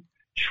building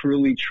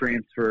truly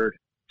transferred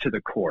to the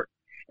court.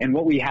 And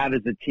what we have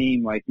as a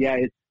team, like,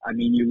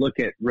 you look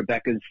at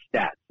Rebecca's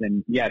stats,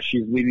 and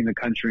she's leading the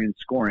country in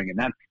scoring, and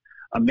that's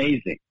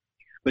amazing.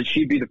 But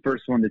she'd be the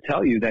first one to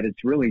tell you that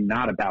it's really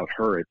not about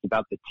her. It's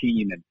about the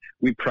team. And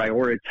we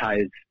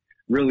prioritize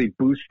really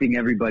boosting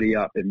everybody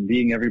up and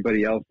being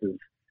everybody else's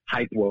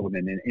hype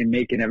woman and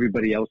making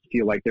everybody else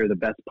feel like they're the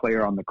best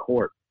player on the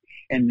court.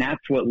 And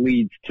that's what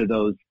leads to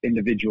those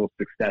individual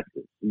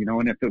successes. You know,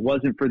 and if it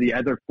wasn't for the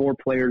other 4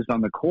 players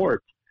on the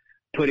court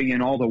putting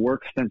in all the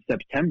work since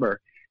September,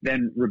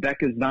 then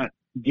Rebecca's not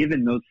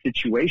given those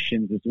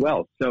situations as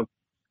well. So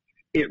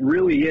it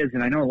really is.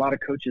 And I know a lot of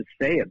coaches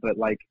say it, but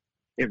like,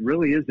 it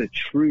really is a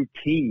true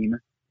team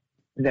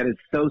that is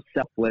so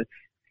selfless,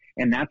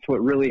 and that's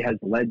what really has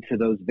led to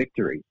those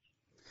victories.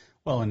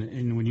 Well,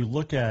 and when you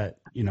look at,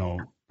 you know,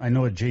 I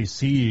know at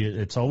JC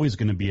it's always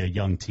going to be a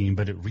young team,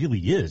 but it really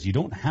is. You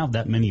don't have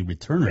that many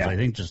returners. Yeah. I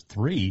think just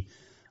 3.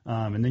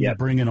 And then you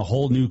bring in a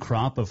whole new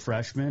crop of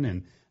freshmen.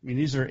 And, I mean,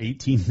 these are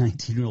 18,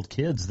 19-year-old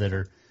kids that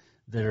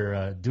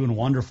are doing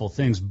wonderful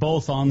things,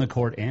 both on the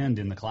court and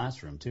in the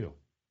classroom, too.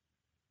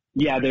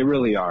 Yeah, they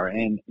really are.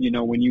 And,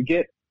 when you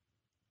get,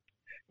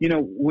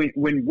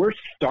 when we're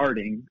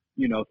starting,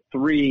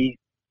 3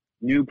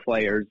 new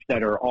players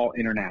that are all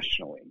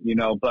internationally,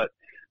 but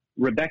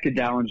Rebecca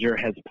Dallinger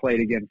has played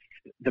against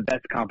the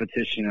best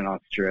competition in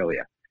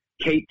Australia.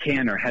 Kate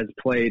Tanner has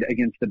played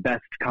against the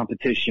best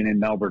competition in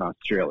Melbourne,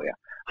 Australia.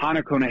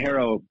 Hannah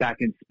Conejero back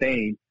in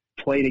Spain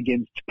played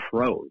against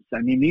pros. I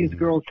mean, these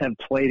girls have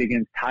played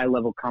against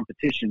high-level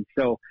competition.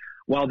 So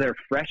while they're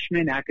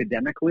freshmen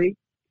academically,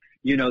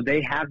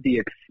 they have the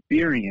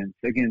experience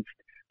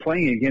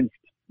playing against,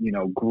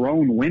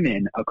 grown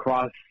women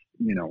across,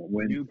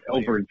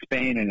 over in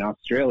Spain and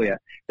Australia,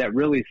 that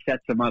really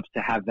sets them up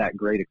to have that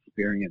great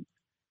experience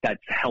that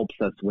helps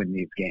us win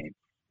these games.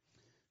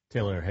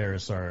 Taylor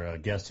Harris, our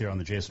guest here on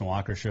the Jason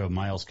Walker Show,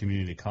 Miles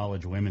Community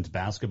College women's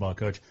basketball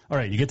coach. All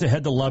right, you get to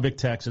head to Lubbock,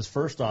 Texas.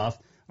 First off,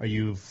 are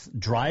you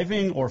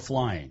driving or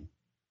flying?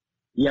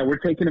 Yeah, we're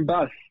taking a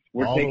bus.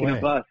 We're taking a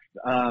bus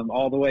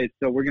all the way.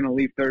 So we're going to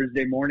leave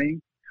Thursday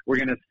morning. We're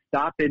going to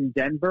stop in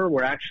Denver.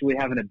 We're actually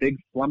having a big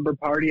slumber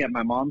party at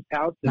my mom's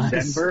house in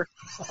Denver.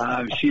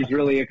 She's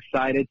really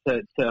excited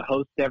to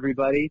host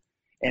everybody.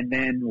 And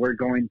then we're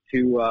going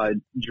to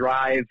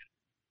drive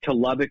to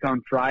Lubbock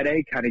on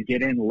Friday, kind of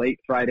get in late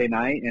Friday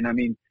night. And I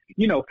mean,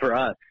 for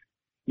us,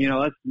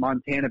 us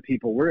Montana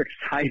people, we're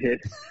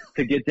excited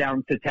to get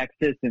down to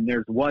Texas, and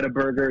there's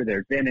Whataburger,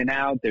 there's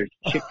In-N-Out, there's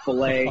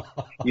Chick-fil-A,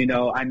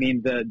 I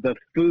mean, the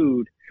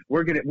food,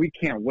 we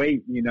can't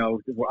wait,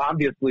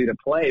 obviously to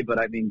play, but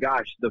I mean,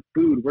 gosh, the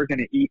food, we're going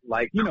to eat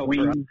like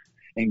queens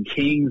and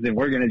kings, and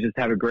we're going to just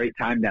have a great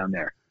time down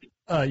there.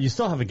 You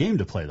still have a game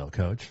to play though,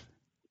 Coach.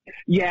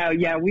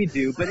 Yeah, we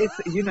do. But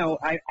it's,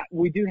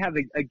 we do have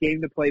a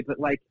game to play, but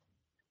like,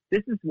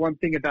 this is one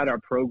thing about our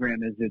program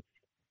is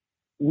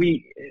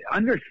we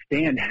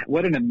understand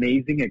what an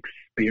amazing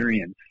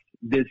experience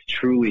this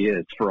truly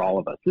is for all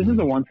of us. This is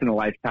a once in a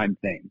lifetime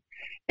thing.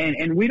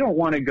 And we don't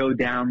want to go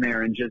down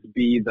there and just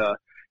be the,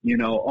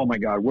 oh my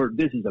God,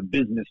 this is a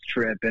business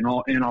trip and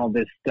all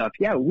this stuff.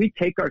 Yeah, we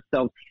take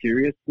ourselves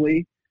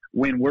seriously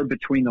when we're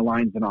between the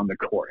lines and on the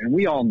court. And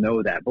we all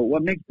know that. But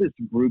what makes this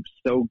group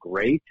so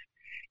great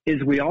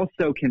is we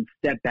also can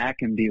step back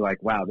and be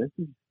like, wow, this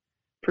is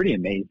pretty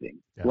amazing.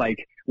 Yeah. Like,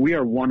 we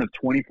are one of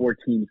 24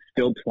 teams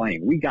still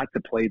playing. We got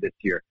to play this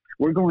year.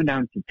 We're going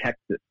down to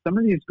Texas. Some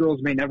of these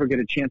girls may never get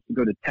a chance to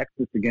go to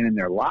Texas again in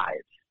their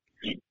lives.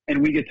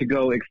 And we get to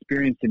go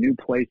experience a new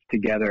place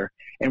together.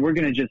 And we're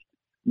going to just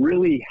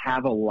really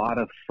have a lot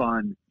of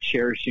fun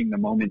cherishing the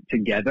moment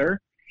together.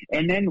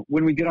 And then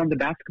when we get on the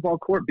basketball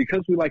court,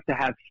 because we like to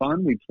have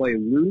fun, we play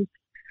loose,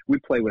 we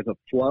play with a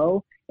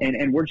flow,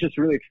 and we're just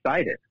really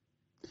excited.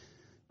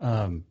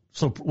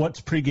 So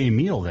what's pregame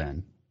meal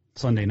then?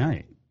 Sunday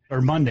night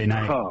or Monday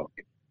night? Oh,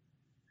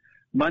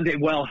 Monday.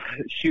 Well,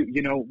 shoot,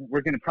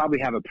 we're going to probably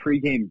have a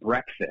pregame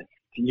breakfast,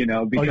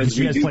 because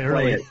we do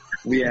play it.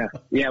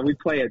 Yeah, we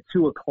play at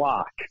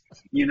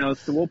 2:00,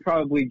 so we'll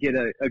probably get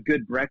a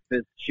good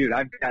breakfast. Shoot,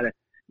 I've got to,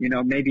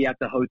 maybe at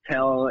the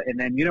hotel, and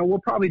then, we'll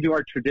probably do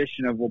our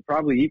tradition of, we'll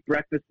probably eat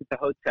breakfast at the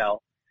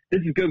hotel.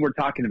 This is good. We're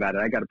talking about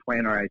it. I got to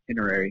plan our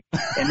itinerary.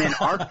 And then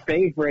our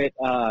favorite,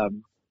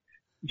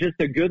 just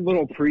a good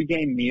little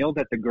pregame meal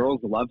that the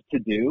girls love to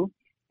do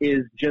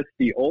is just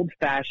the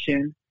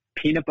old-fashioned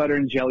peanut butter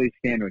and jelly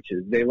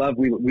sandwiches. They love,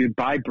 we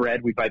buy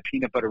bread, we buy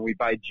peanut butter, we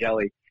buy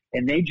jelly,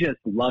 and they just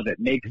love it.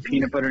 Make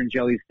peanut butter and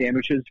jelly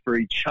sandwiches for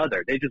each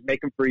other. They just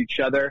make them for each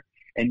other,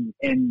 and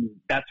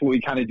that's what we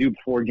kind of do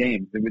before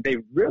games. They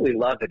really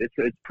love it.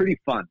 It's pretty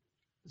fun.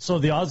 So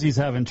the Aussies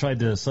haven't tried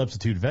to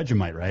substitute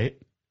Vegemite, right?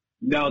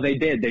 No, they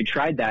did. They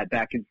tried that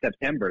back in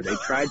September. They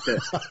tried to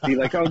be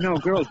like, oh, no,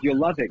 girls, you'll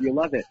love it. You'll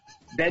love it.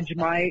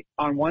 Vegemite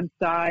on one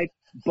side,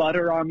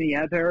 butter on the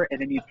other, and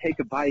then you take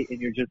a bite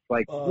and you're just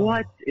like,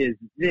 what is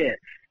this?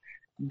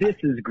 This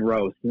is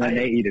gross. And then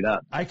they eat it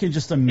up. I can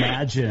just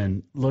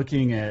imagine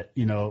looking at,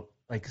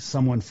 like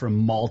someone from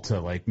Malta,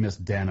 like Miss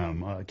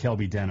Denham,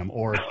 Kelby Denham,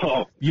 or,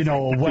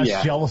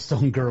 West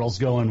Yellowstone girls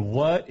going,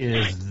 what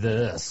is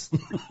this?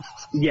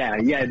 Yeah,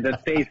 the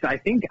face.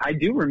 I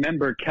do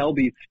remember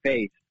Kelby's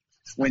face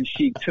when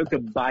she took a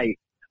bite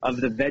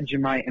of the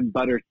Vegemite and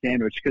butter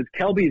sandwich, because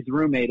Kelby's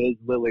roommate is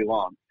Lily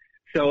Long.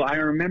 So I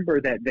remember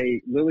that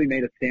Lily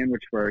made a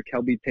sandwich for her.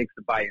 Kelby takes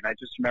a bite, and I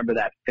just remember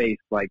that face,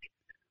 like,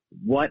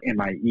 what am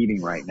I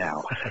eating right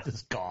now?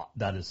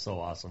 That is so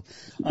awesome.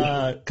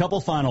 Couple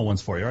final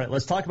ones for you. All right,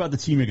 let's talk about the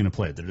team you're going to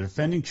play. They're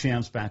defending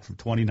champs back from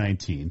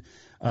 2019,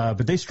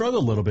 but they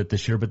struggled a little bit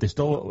this year, but they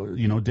still,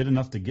 did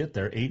enough to get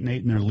there.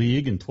 8-8 in their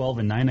league and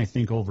 12-9, I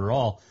think,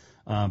 overall.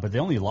 But they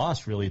only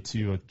lost really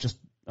to just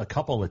a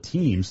couple of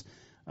teams.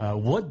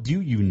 What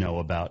do you know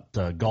about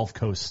Gulf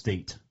Coast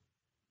State?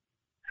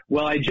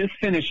 Well, I just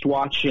finished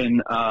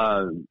watching,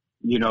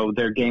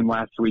 their game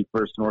last week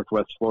versus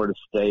Northwest Florida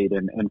State.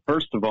 And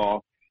first of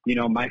all,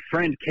 my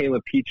friend Kayla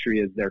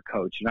Petrie is their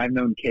coach. And I've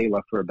known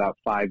Kayla for about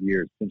 5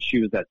 years since she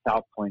was at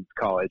South Plains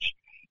College.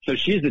 So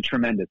she's a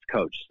tremendous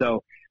coach.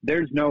 So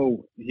there's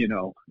no,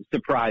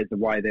 surprise of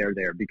why they're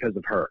there because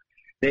of her.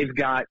 They've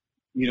got,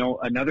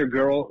 another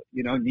girl,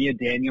 Nia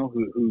Daniel,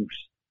 who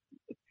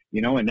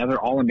another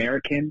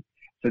All-American.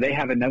 So they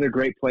have another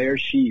great player.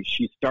 She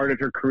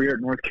started her career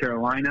at North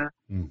Carolina.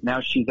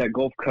 Now she's at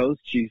Gulf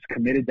Coast. She's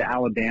committed to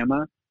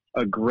Alabama,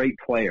 a great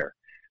player.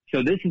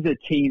 So this is a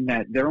team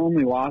that their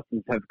only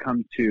losses have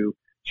come to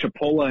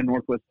Chipola and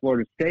Northwest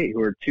Florida State,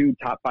 who are 2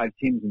 top 5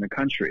 teams in the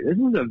country. This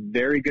is a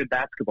very good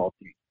basketball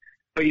team.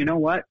 But you know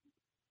what?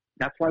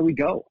 That's why we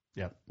go.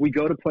 Yep. We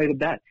go to play the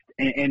best.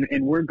 And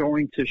we're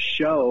going to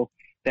show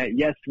that,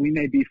 yes, we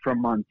may be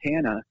from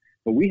Montana,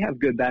 but we have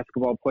good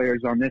basketball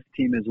players on this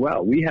team as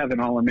well. We have an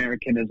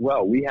All-American as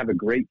well. We have a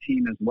great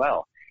team as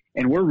well.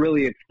 And we're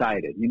really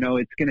excited.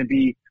 It's going to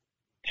be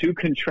 2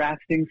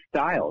 contrasting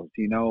styles.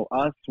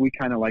 Us, we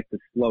kind of like to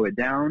slow it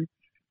down,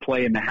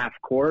 play in the half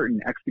court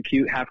and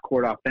execute half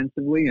court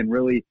offensively and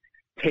really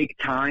take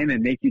time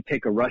and make you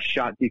take a rush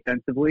shot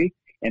defensively.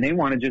 And they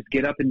want to just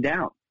get up and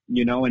down,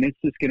 and it's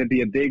just going to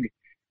be a big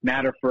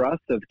matter for us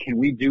of can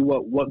we do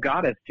what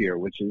got us here,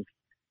 which is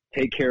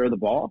take care of the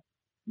ball,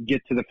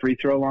 get to the free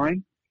throw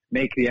line,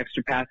 make the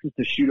extra passes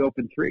to shoot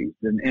open threes.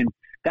 And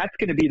that's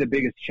going to be the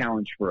biggest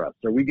challenge for us.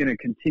 Are we going to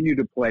continue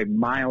to play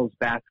Miles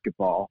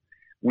basketball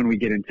when we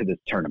get into this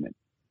tournament?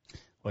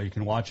 Well, you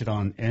can watch it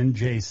on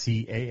njcaatv.com.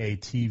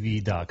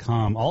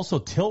 Also,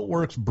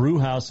 Tiltworks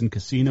Brewhouse and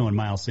Casino in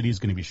Miles City is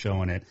going to be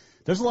showing it.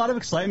 There's a lot of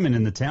excitement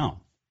in the town.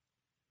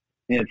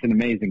 Yeah, it's an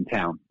amazing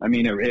town. I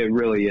mean, it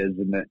really is.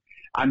 And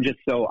I'm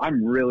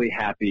really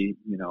happy,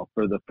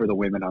 for the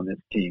women on this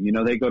team.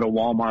 They go to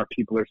Walmart.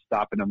 People are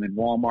stopping them in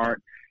Walmart,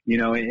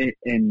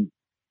 and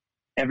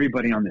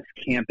everybody on this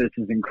campus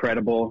is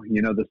incredible.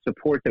 The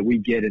support that we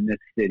get in this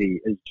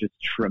city is just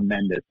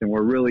tremendous. And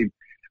we're really,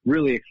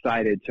 really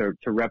excited to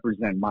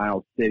represent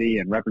Miles City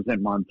and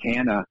represent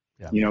Montana,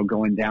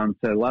 going down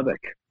to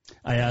Lubbock.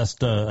 I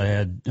asked,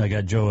 I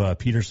got Joe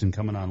Peterson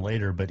coming on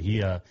later, but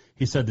he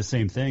said the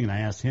same thing. And I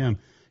asked him,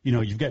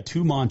 you've got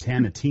 2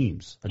 Montana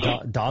teams,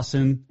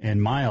 Dawson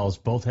and Miles,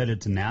 both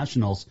headed to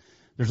nationals.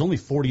 There's only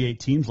 48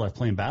 teams left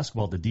playing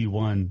basketball at the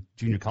D1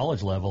 junior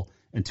college level,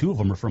 and 2 of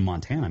them are from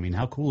Montana. I mean,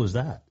 how cool is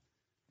that?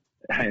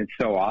 It's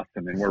so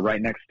awesome, and we're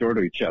right next door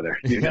to each other.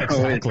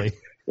 Exactly.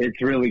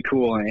 It's really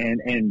cool,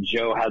 and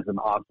Joe has an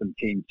awesome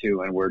team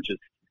too, and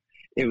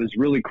it was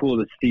really cool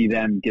to see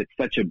them get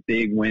such a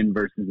big win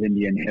versus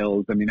Indian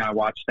Hills. I mean, I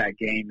watched that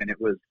game, and it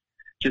was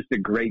just a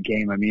great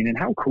game. I mean, and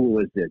how cool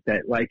is it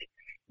that, like,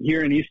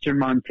 here in eastern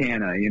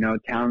Montana,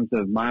 towns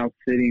of Miles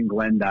City and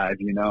Glendive,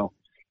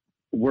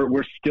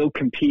 we're still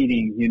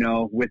competing,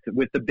 with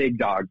the big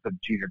dogs of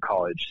junior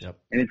college. Yep.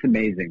 And it's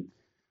amazing.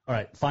 All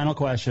right, final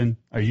question.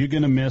 Are you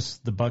going to miss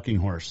the bucking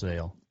horse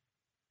sale?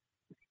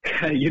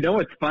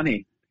 It's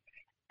funny.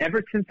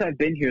 Ever since I've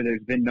been here,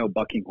 there's been no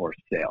bucking horse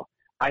sale.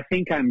 I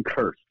think I'm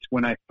cursed.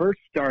 When I first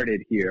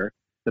started here,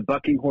 the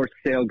bucking horse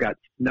sale got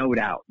snowed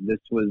out. This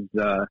was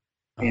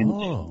in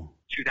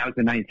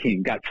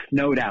 2019. Got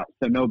snowed out,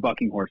 so no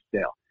bucking horse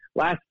sale.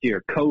 Last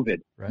year,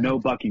 COVID, no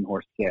bucking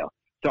horse sale.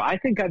 So I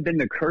think I've been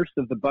the curse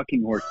of the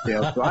bucking horse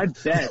sale. So I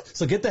bet.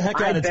 So get the heck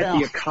out of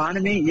town.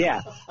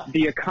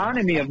 The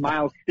economy of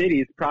Miles City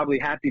is probably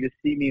happy to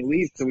see me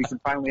leave, so we can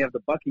finally have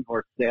the bucking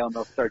horse sale, and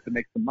they'll start to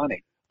make some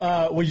money.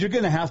 Well, you're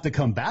going to have to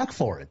come back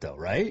for it, though,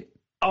 right?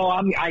 Oh,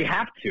 I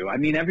have to. I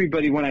mean,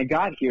 everybody, when I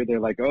got here, they're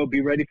like, "Oh, be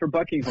ready for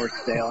bucking horse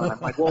sale," and I'm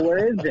like, "Well,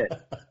 where is it?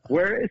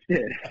 Where is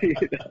it?"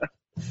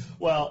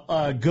 Well,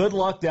 good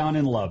luck down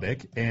in Lubbock,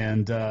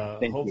 and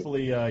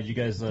hopefully you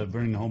guys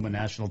bring home a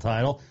national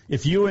title.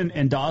 If you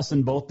and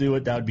Dawson both do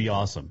it, that would be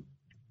awesome.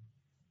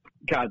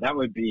 God, that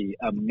would be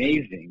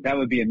amazing. That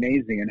would be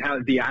amazing. And how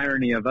the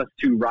irony of us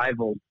 2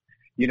 rivals,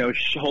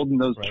 holding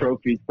those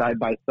trophies side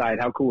by side.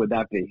 How cool would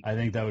that be? I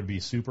think that would be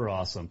super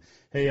awesome.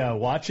 Hey,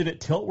 watch it at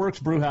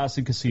Tiltworks Brewhouse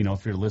and Casino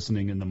if you're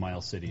listening in the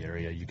Miles City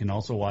area. You can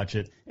also watch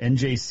it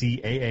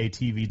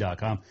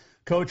njcaatv.com.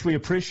 Coach, we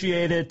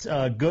appreciate it.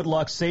 Good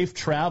luck, safe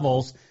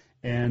travels,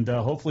 and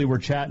hopefully we're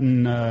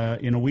chatting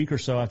in a week or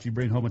so after you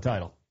bring home a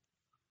title.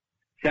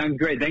 Sounds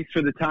great. Thanks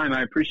for the time.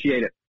 I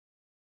appreciate it.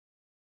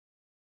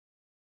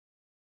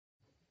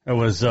 It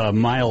was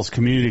Miles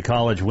Community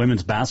College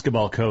women's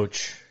basketball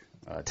coach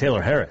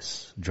Taylor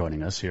Harris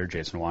joining us here,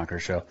 Jason Walker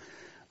Show.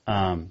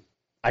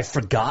 I'd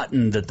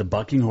forgotten that the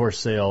bucking horse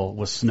sale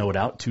was snowed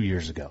out 2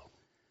 years ago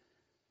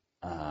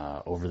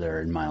over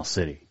there in Miles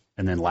City.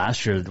 And then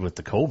last year with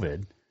the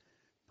COVID,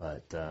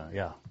 but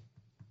yeah,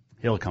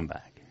 he'll come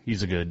back.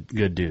 He's a good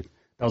dude.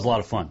 That was a lot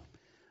of fun.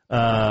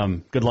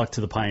 Good luck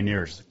to the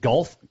Pioneers.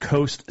 Gulf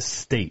Coast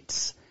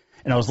States.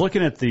 And I was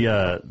looking at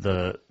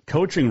the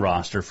coaching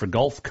roster for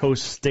Gulf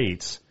Coast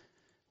States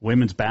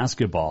women's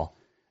basketball.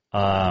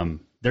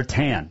 They're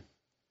tan.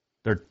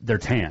 They're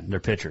tan. They're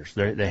pitchers.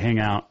 They hang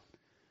out,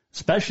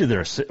 especially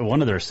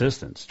one of their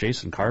assistants,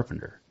 Jason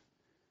Carpenter.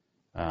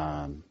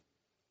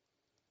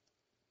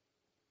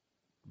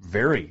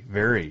 Very,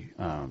 very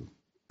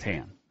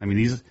tan. I mean,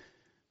 it's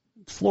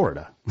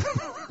Florida,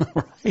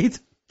 right?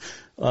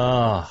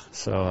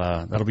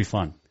 So that'll be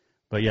fun.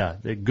 But yeah,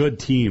 a good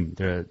team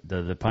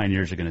the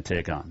Pioneers are going to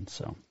take on.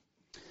 So,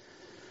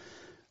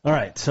 all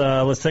right,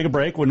 let's take a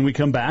break. When we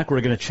come back, we're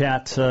going to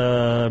chat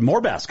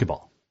more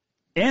basketball.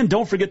 And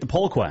don't forget the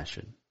poll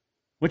question.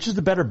 Which is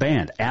the better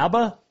band,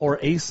 ABBA or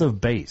Ace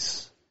of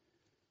Base?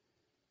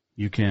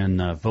 You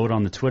can vote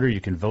on the Twitter. You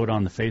can vote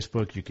on the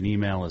Facebook. You can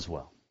email as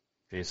well.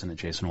 Jason at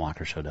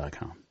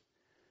JasonWalkerShow.com.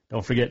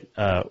 Don't forget,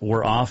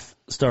 we're off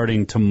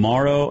starting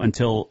tomorrow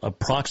until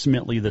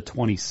approximately the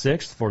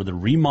 26th for the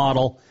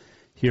remodel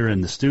here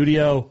in the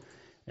studio.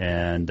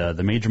 And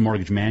the Major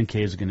Mortgage Man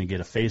Cave is going to get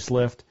a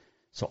facelift.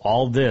 So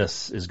all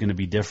this is going to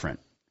be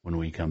different when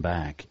we come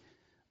back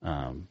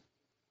in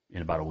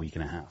about a week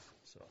and a half.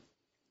 So,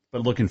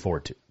 but looking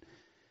forward to it.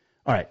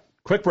 All right,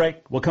 quick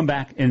break. We'll come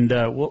back and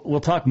we'll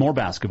talk more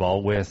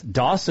basketball with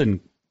Dawson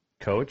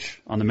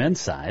coach on the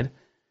men's side,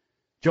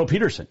 Joe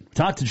Peterson. We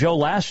talked to Joe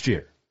last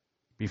year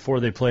before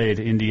they played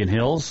Indian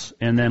Hills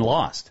and then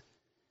lost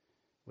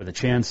with a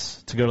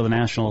chance to go to the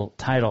national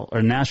title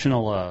or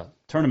national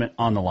tournament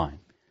on the line.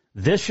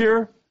 This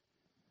year,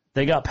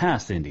 they got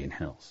past Indian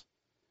Hills.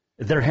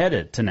 They're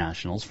headed to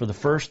nationals for the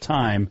first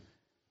time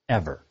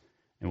ever.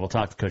 And we'll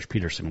talk to Coach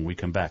Peterson when we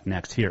come back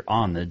next here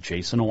on the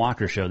Jason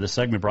Walker Show. This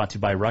segment brought to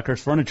you by Ruckers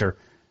Furniture.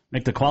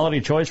 Make the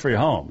quality choice for your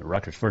home.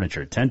 Ruckers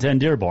Furniture, 1010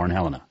 Dearborn,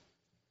 Helena.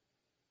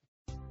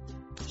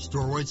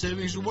 Store-wide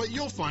savings are what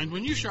you'll find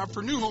when you shop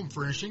for new home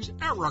furnishings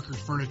at Ruckers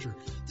Furniture.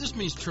 This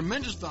means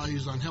tremendous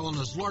values on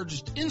Helena's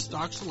largest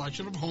in-stock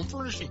selection of home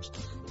furnishings.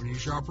 When you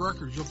shop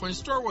Ruckers, you'll find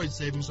store-wide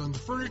savings on the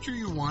furniture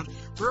you want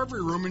for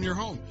every room in your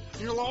home.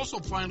 And you'll also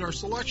find our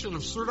selection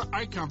of Serta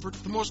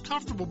iComfort, the most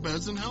comfortable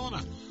beds in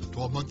Helena.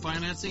 12-month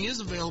financing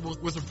is available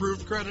with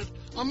approved credit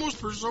on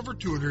most purchases over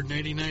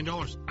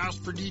 $289.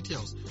 Ask for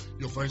details.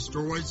 You'll find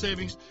store-wide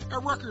savings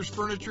at Ruckers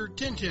Furniture,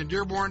 1010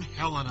 Dearborn,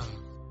 Helena.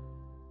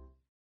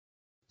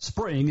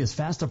 Spring is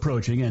fast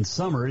approaching and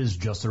summer is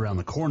just around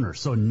the corner,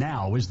 so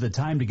now is the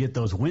time to get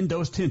those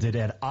windows tinted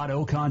at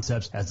Auto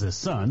Concepts as the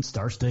sun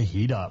starts to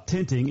heat up.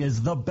 Tinting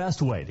is the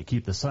best way to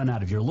keep the sun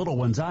out of your little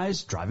one's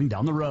eyes driving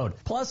down the road.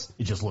 Plus,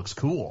 it just looks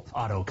cool.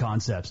 Auto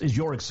Concepts is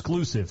your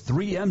exclusive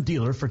 3M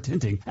dealer for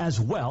tinting as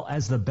well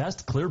as the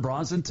best clear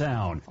bras in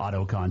town.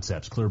 Auto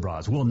Concepts clear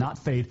bras will not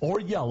fade or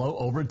yellow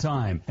over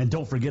time. And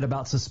don't forget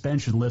about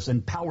suspension lifts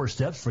and power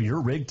steps for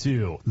your rig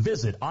too.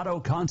 Visit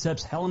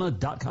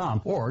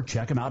AutoConceptsHelena.com or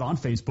check them out on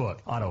Facebook.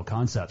 Auto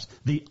Concepts,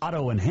 the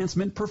auto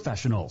enhancement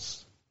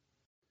professionals.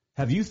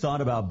 Have you thought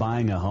about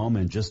buying a home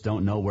and just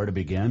don't know where to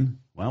begin?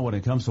 Well, when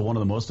it comes to one of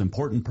the most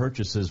important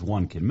purchases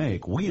one can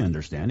make, we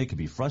understand it can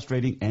be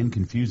frustrating and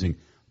confusing,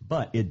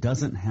 but it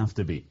doesn't have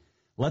to be.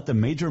 Let the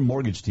Major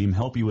Mortgage team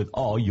help you with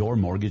all your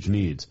mortgage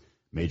needs.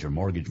 Major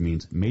Mortgage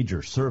means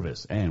major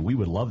service, and we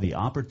would love the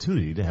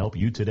opportunity to help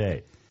you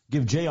today.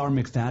 Give J.R.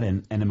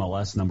 McFadden,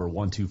 NMLS number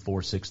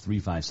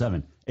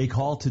 1246357, a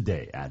call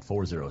today at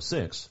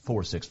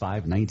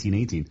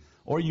 406-465-1918,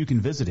 or you can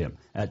visit him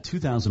at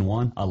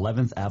 2001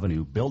 11th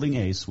Avenue, Building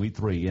A, Suite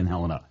 3 in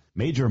Helena.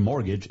 Major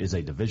Mortgage is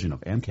a division of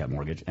AMCAP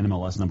Mortgage,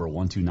 NMLS number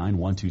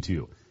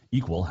 129122,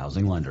 equal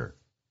housing lender.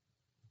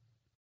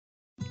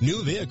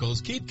 New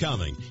vehicles keep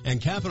coming, and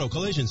Capital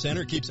Collision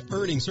Center keeps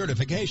earning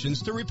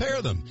certifications to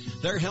repair them.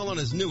 They're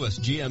Helena's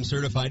newest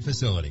GM-certified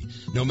facility.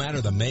 No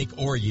matter the make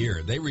or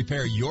year, they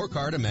repair your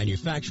car to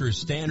manufacturer's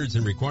standards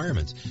and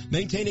requirements,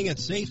 maintaining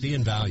its safety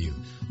and value.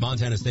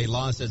 Montana state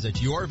law says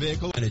it's your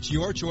vehicle and it's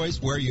your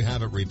choice where you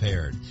have it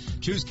repaired.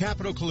 Choose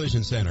Capital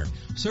Collision Center,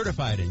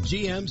 certified in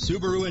GM,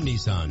 Subaru, and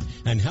Nissan,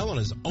 and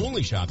Helena's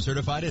only shop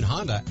certified in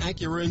Honda,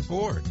 Acura, and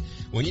Ford.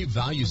 When you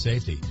value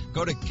safety,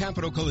 go to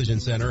Capital Collision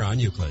Center on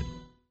Euclid.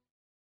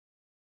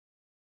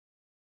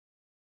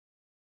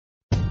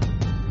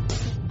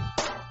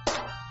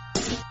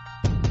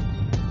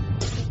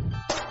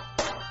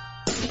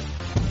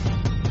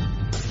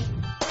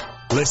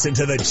 Listen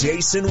to the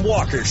Jason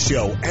Walker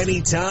Show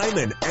anytime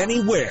and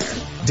anywhere.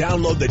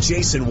 Download the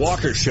Jason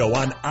Walker Show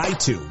on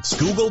iTunes,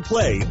 Google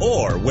Play,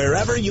 or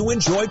wherever you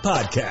enjoy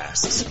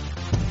podcasts.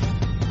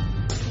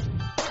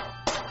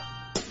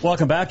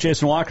 Welcome back,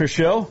 Jason Walker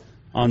Show.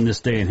 On this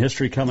day in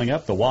history coming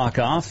up, the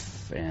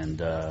walk-off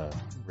and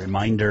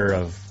reminder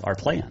of our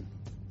plan,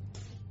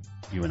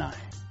 you and I.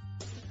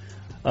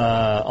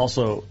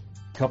 Also,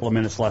 a couple of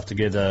minutes left to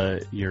get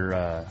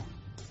your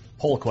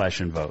poll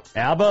question vote.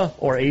 ABBA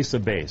or Ace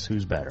of Base?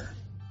 Who's better?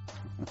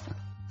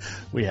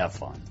 We have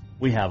fun.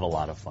 We have a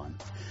lot of fun.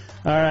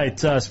 All right,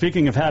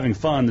 speaking of having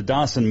fun, the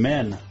Dawson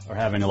men are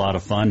having a lot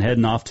of fun,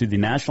 heading off to the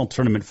national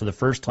tournament for the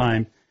first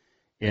time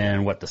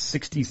in, the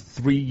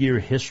 63-year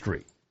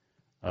history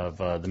of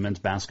the men's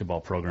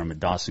basketball program at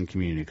Dawson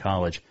Community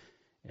College.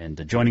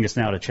 And joining us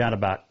now to chat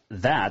about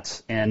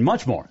that and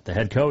much more, the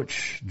head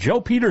coach, Joe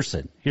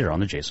Peterson, here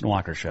on the Jason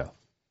Walker Show.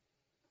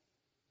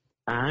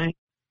 Hi.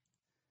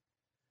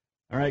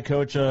 All right,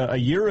 Coach, a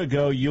year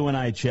ago you and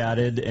I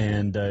chatted,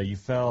 and you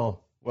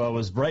fell, it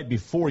was right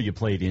before you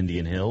played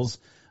Indian Hills,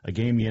 a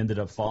game you ended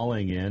up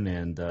falling in,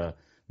 and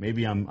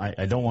maybe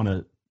I don't want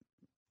to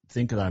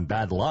think that I'm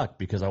bad luck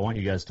because I want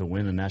you guys to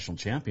win a national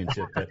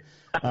championship,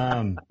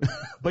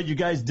 but you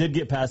guys did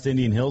get past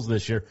Indian Hills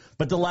this year,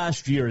 but the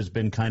last year has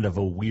been kind of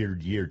a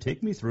weird year.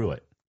 Take me through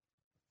it.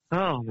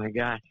 Oh my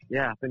gosh,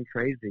 yeah, it's been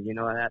crazy. You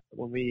know, that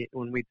when we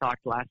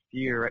talked last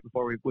year, right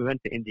before we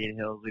went to Indian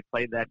Hills, we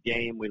played that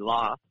game, we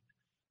lost.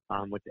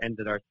 which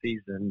ended our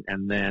season.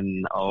 And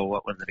then,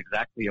 what was it,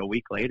 exactly a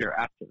week later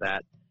after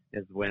that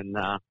is when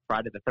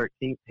Friday the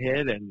 13th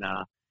hit, and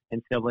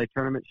NCAA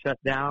tournament shut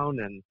down,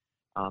 and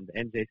the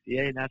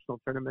NJCAA national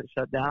tournament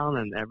shut down,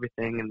 and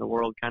everything in the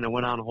world kind of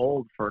went on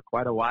hold for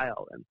quite a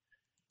while. And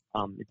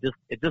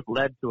it just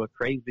led to a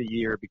crazy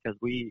year because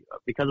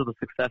of the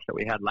success that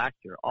we had last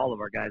year. All of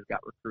our guys got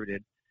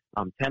recruited.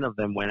 10 of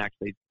them went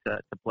actually to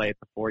play at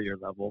the 4-year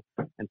level.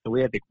 And so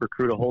we had to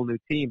recruit a whole new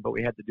team, but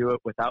we had to do it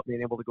without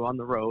being able to go on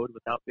the road,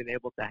 without being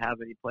able to have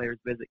any players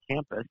visit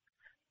campus.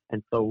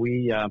 And so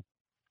we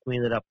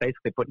ended up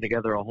basically putting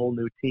together a whole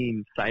new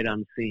team sight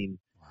unseen.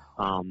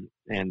 Wow.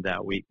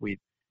 We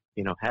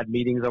had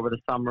meetings over the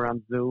summer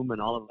on Zoom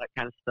and all of that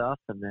kind of stuff.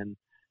 And then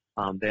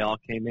they all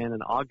came in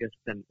August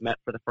and met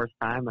for the first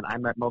time, and I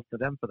met most of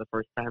them for the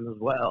first time as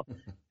well.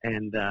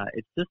 And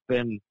it's just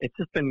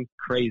been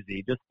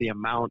crazy, just the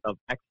amount of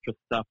extra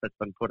stuff that's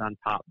been put on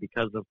top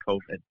because of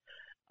COVID.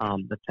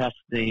 The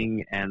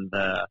testing and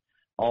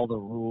all the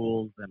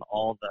rules and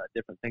all the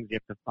different things you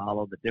have to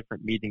follow, the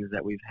different meetings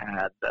that we've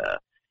had,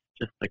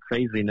 just the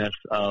craziness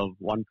of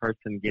one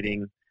person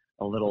getting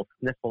a little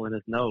sniffle in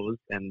his nose,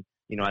 and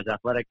as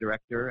athletic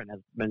director and as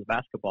men's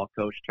basketball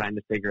coach, trying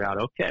to figure out,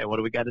 okay, what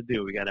do we got to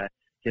do? We got to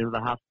get into the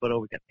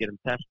hospital. We got to get them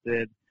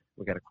tested.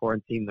 We got to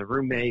quarantine the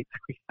roommates.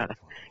 We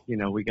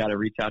got to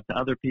reach out to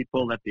other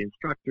people, let the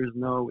instructors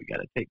know. We got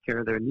to take care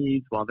of their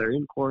needs while they're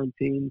in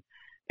quarantine.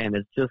 And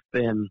it's just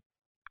been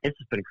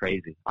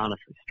crazy,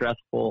 honestly,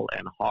 stressful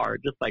and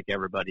hard, just like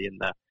everybody in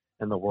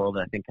the world,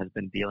 I think, has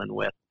been dealing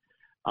with.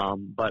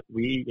 But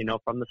we,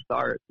 from the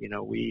start,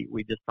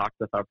 we just talked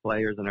with our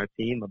players and our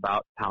team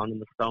about pounding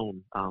the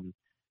stone.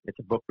 It's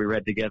a book we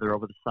read together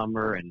over the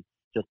summer, and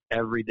just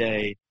every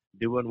day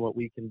doing what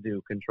we can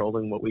do,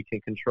 controlling what we can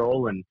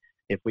control. And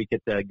if we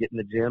get to get in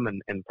the gym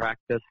and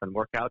practice and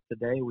work out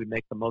today, we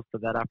make the most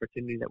of that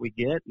opportunity that we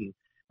get, and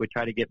we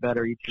try to get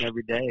better each and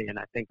every day. And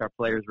I think our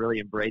players really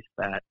embrace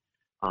that.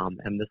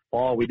 And this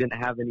fall, we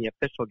didn't have any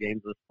official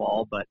games this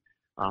fall, but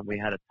we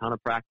had a ton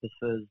of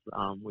practices.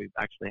 We've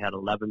actually had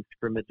 11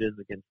 scrimmages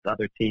against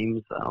other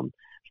teams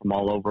from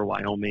all over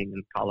Wyoming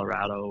and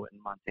Colorado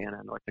and Montana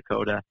and North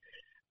Dakota.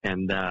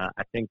 And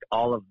I think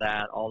all of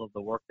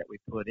the work that we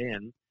put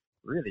in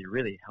really,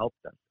 really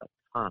helped us a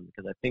ton,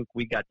 because I think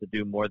we got to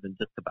do more than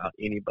just about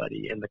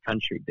anybody in the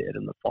country did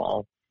in the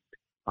fall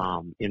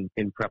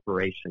in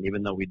preparation,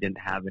 even though we didn't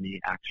have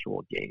any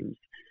actual games.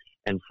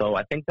 And so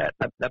I think that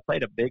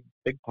played a big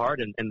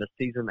part in the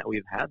season that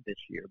we've had this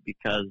year,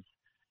 because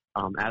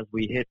as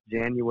we hit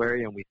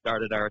January and we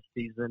started our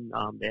season,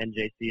 the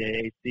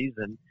NJCAA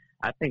season,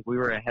 I think we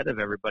were ahead of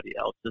everybody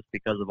else just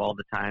because of all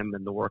the time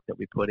and the work that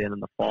we put in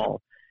the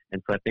fall.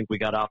 And so I think we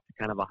got off to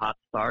kind of a hot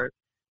start,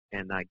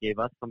 and gave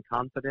us some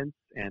confidence.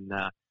 And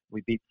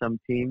we beat some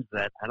teams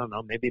that, I don't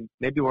know,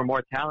 maybe were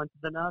more talented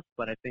than us,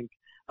 but I think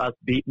us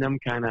beating them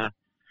kind of,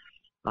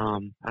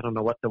 I don't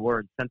know what the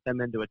word, sent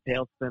them into a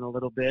tailspin a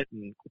little bit,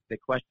 and they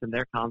questioned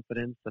their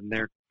confidence and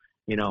their,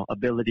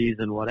 abilities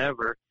and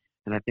whatever.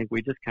 And I think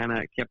we just kind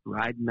of kept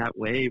riding that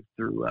wave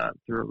through a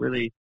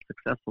really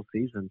successful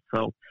season.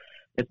 So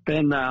it's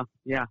been,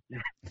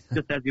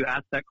 just as you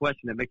asked that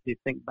question, it makes you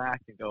think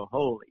back and go,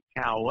 holy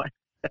cow, what?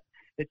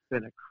 It's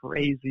been a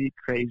crazy,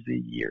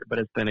 crazy year, but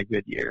it's been a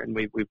good year, and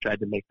we've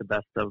tried to make the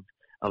best of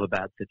a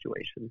bad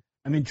situation.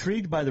 I'm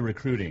intrigued by the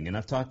recruiting, and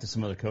I've talked to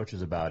some other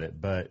coaches about it,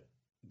 but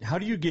how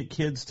do you get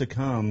kids to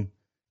come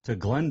to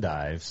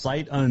Glendive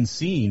sight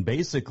unseen,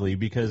 basically,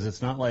 because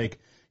it's not like,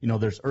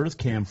 there's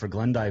EarthCam for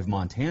Glendive,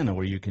 Montana,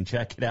 where you can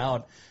check it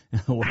out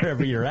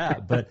wherever you're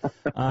at. But,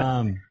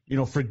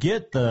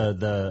 forget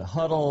the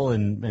huddle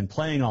and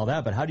playing all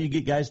that, but how do you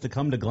get guys to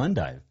come to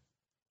Glendive?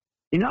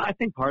 I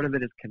think part of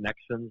it is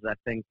connections. I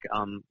think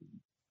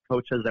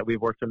coaches that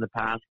we've worked in the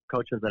past,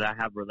 coaches that I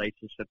have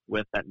relationships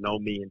with that know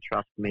me and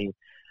trust me,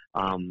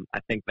 I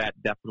think that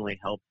definitely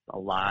helps a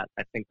lot.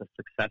 I think the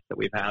success that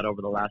we've had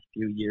over the last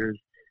few years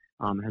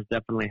has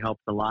definitely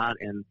helped a lot.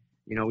 And,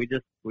 we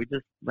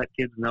just let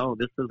kids know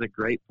this is a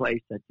great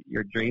place that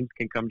your dreams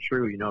can come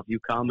true. If you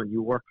come and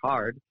you work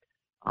hard,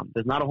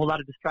 there's not a whole lot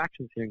of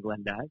distractions here in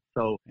Glendive.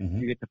 So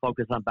you get to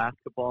focus on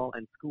basketball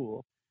and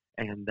school,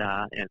 and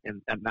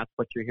that's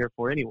what you're here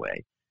for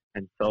anyway.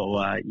 And so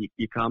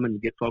you come and you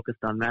get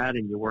focused on that,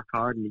 and you work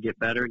hard and you get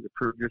better and you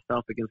prove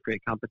yourself against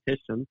great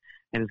competition,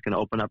 and it's going to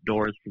open up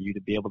doors for you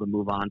to be able to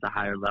move on to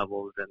higher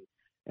levels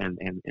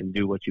and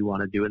do what you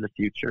want to do in the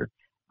future.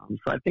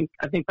 So I think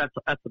that's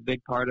a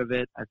big part of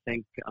it. I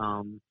think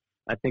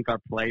our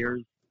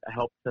players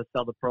help to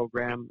sell the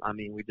program. I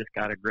mean, we just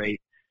got a great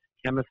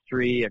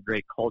chemistry, a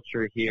great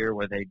culture here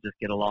where they just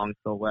get along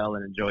so well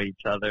and enjoy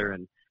each other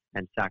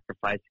and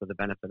sacrifice for the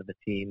benefit of the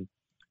team.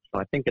 So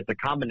I think it's a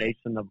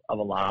combination of a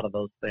lot of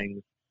those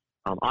things.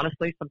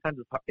 Honestly, sometimes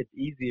it's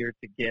easier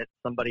to get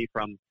somebody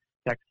from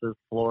Texas,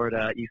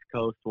 Florida, East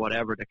Coast,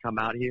 whatever, to come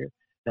out here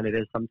than it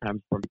is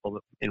sometimes for people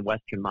in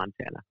Western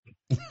Montana.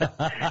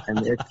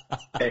 And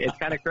it's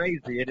kind of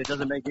crazy, and it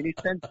doesn't make any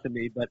sense to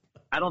me. But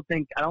I don't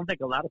think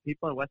a lot of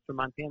people in Western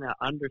Montana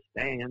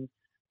understand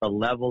the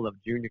level of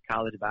junior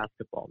college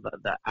basketball,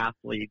 the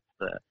athletes,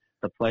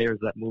 the players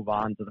that move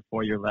on to the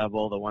 4-year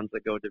level, the ones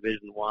that go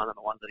Division I, and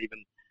the ones that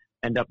even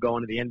end up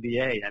going to the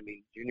NBA. I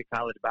mean, junior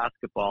college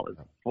basketball is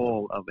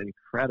full of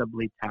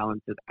incredibly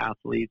talented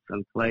athletes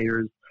and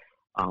players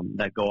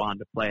that go on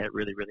to play at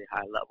really, really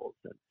high levels.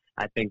 And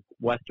I think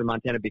Western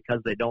Montana,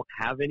 because they don't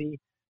have any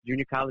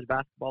junior college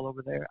basketball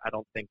over there, I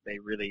don't think they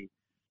really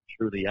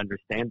truly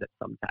understand it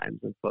sometimes.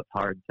 And so it's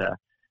hard to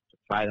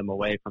pry them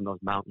away from those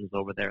mountains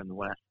over there in the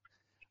West.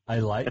 I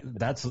like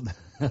that's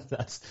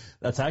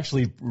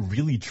actually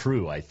really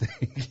true, I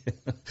think.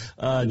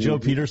 Joe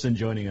Peterson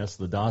joining us,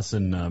 the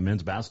Dawson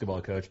men's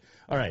basketball coach.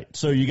 All right,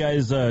 so you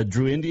guys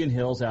drew Indian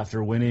Hills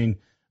after winning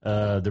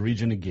the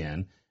region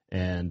again,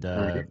 and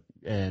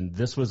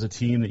this was a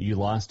team that you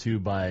lost to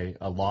by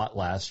a lot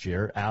last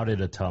year out at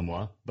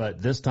Ottumwa,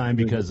 but this time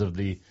because of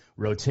the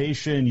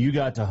rotation, you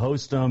got to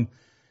host them,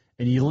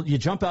 and you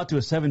jump out to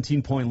a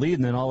 17-point lead,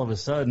 and then all of a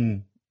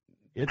sudden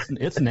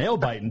it's nail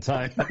biting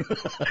time.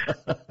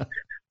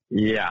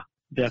 Yeah,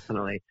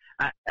 definitely.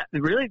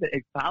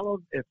 It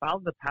followed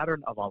the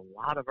pattern of a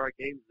lot of our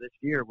games this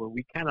year, where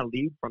we kind of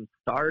lead from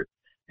start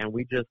and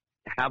we just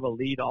have a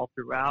lead all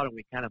throughout, and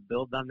we kind of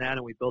build on that,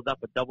 and we build up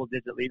a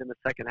double-digit lead in the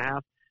second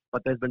half.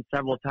 But there's been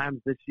several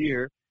times this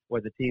year where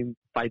the team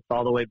fights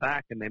all the way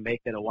back and they make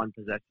it a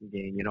one-possession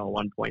game, a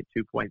 1-point,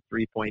 2-point,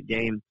 3-point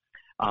game.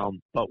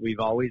 But we've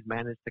always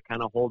managed to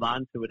kind of hold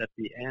on to it at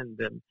the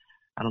end. And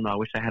I don't know, I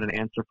wish I had an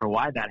answer for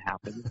why that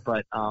happens.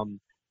 But,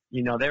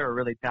 they're a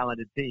really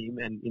talented team.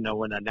 And,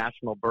 when a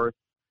national berth,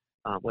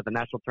 with a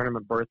national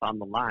tournament berth on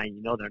the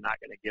line, they're not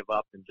going to give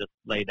up and just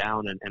lay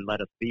down and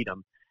let us beat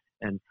them.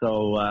 And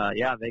so,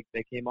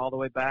 they came all the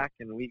way back,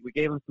 and we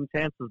gave them some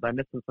chances by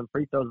missing some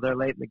free throws there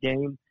late in the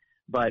game.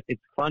 But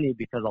it's funny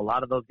because a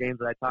lot of those games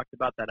that I talked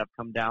about that have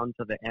come down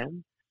to the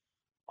end,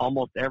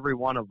 almost every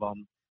one of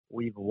them,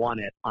 we've won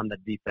it on the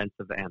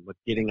defensive end with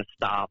getting a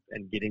stop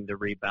and getting the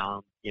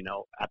rebound,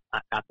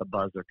 at the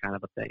buzzer kind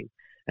of a thing.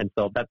 And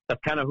so that's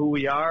kind of who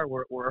we are.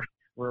 We're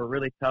a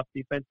really tough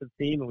defensive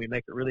team, and we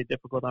make it really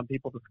difficult on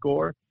people to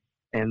score.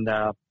 And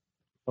a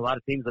lot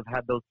of teams have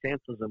had those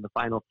chances in the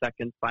final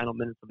seconds, final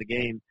minutes of the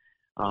game,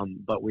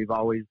 but we've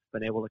always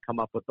been able to come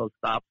up with those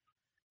stops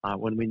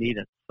when we need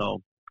it.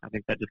 So I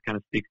think that just kind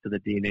of speaks to the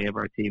DNA of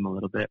our team a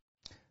little bit.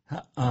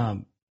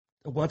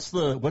 What's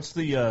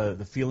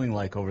the feeling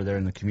like over there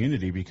in the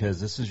community, because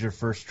this is your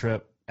first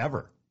trip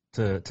ever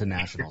to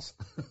nationals?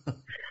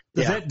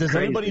 Does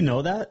anybody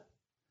know that?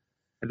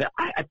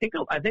 I think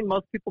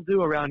most people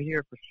do around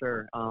here for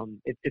sure.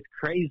 It's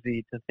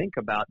crazy to think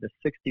about the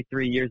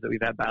 63 years that we've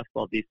had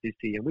basketball at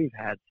DCC, and we've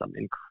had some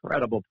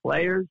incredible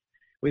players.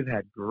 We've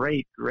had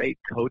great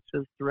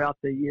coaches throughout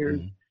the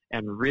years,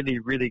 and really,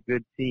 really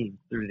good teams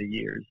through the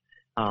years.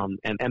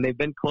 And they've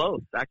been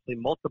close. Actually,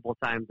 multiple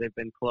times they've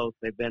been close.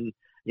 They've been,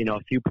 a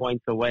few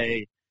points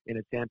away in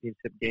a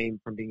championship game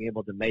from being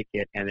able to make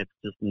it, and it's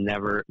just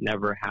never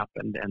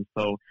happened. And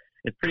so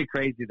it's pretty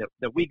crazy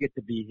that we get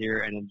to be here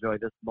and enjoy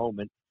this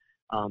moment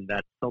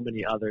that so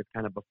many others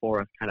kind of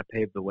before us kind of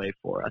paved the way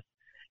for us.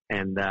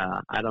 And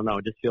I don't know,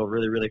 just feel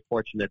really, really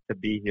fortunate to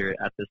be here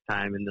at this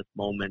time in this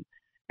moment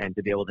and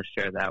to be able to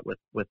share that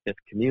with this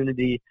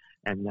community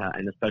and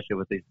especially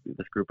with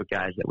this group of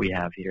guys that we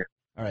have here.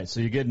 All right, so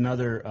you get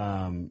another.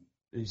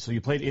 So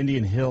you played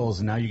Indian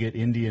Hills, and now you get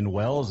Indian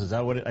Wells. Is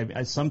that what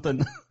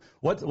something?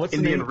 What's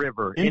Indian the name?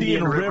 River?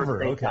 Indian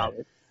River. Okay.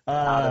 College,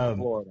 out of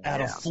Florida.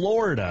 Out of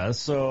Florida.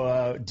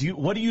 So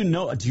what do you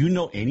know? Do you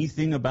know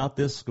anything about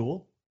this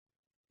school?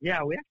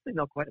 Yeah, we actually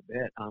know quite a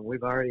bit.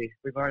 We've already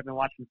been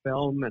watching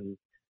film and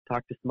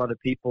talked to some other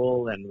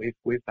people, and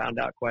we've found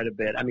out quite a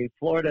bit. I mean,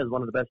 Florida is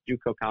one of the best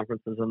JUCO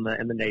conferences in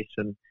the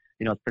nation.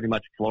 It's pretty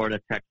much Florida,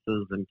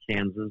 Texas, and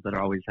Kansas that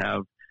always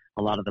have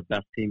a lot of the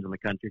best teams in the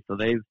country. So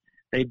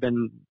they've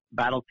been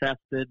battle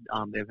tested.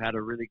 They've had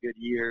a really good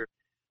year.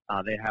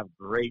 They have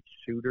great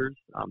shooters.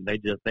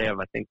 They have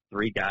I think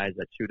 3 guys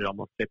that shoot at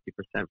almost 50%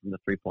 from the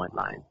 3-point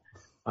line.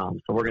 So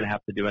we're going to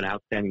have to do an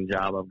outstanding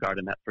job of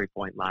guarding that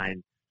 3-point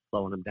line,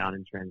 slowing them down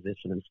in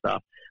transition and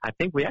stuff. I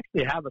think we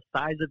actually have a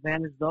size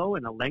advantage though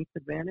and a length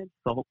advantage.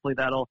 So hopefully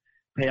that'll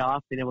pay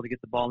off, being able to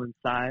get the ball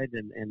inside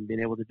and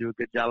being able to do a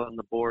good job on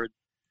the boards.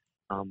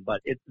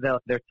 But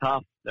they're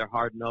tough. They're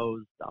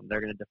hard-nosed.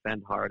 They're going to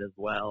defend hard as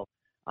well.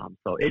 I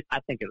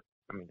think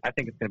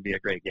it's going to be a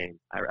great game.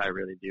 I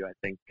really do. I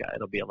think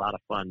it'll be a lot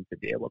of fun to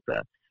be able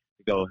to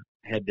go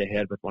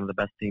head-to-head with one of the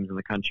best teams in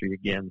the country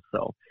again.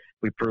 So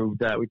we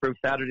proved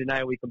Saturday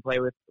night we can play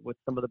with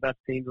some of the best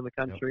teams in the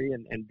country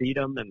and beat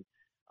them. And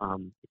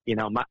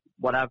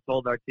what I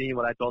told our team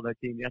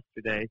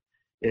yesterday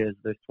is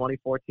there's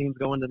 24 teams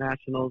going to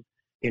nationals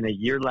in a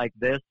year like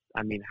this.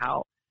 I mean,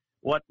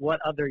 what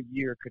other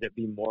year could it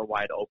be more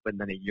wide open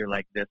than a year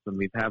like this when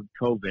we've had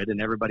COVID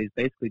and everybody's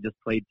basically just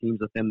played teams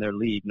within their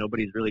league?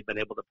 Nobody's really been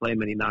able to play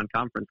many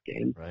non-conference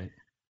games. Right.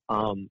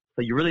 So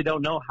you really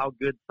don't know how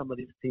good some of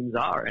these teams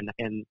are, and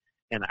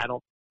I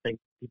don't think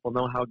people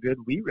know how good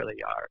we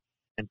really are.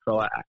 And so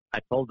I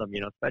told them,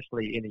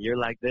 especially in a year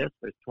like this,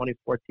 there's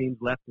 24 teams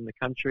left in the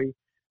country.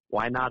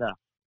 Why not us?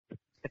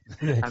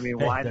 I mean,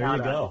 why there not?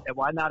 You go.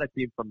 Why not a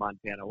team from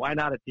Montana? Why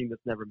not a team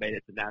that's never made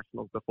it to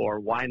nationals before?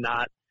 Why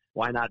not?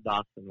 Why not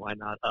Dawson? Why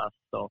not us?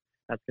 So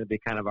that's going to be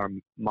kind of our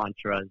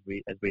mantra as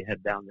we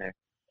head down there.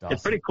 Dawson.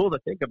 It's pretty cool to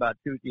think about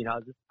too. You know, I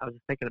was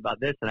just thinking about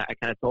this, and I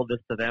kind of told this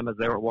to them as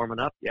they were warming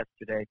up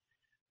yesterday.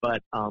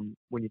 But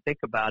when you think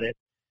about it,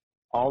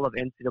 all of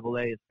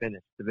NCAA is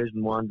finished.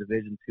 Division I,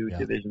 Division II,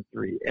 Division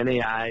III.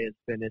 NAI is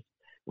finished.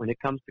 When it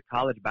comes to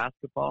college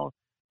basketball,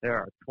 there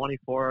are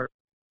 24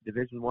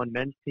 Division I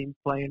men's teams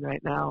playing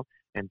right now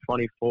and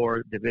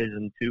 24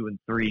 Division II and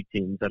III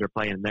teams that are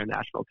playing in their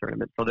national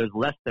tournament. So there's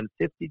less than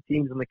 50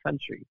 teams in the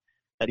country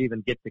that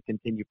even get to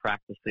continue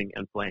practicing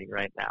and playing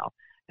right now.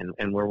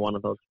 And we're one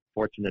of those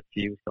fortunate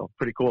few. So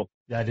pretty cool.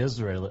 That is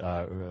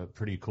a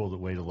pretty cool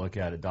way to look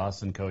at it.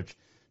 Dawson coach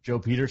Joe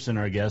Peterson,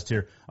 our guest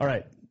here. All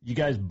right, you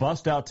guys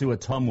bust out to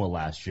Ottumwa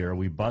last year. Are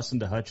we busting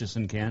to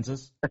Hutchinson,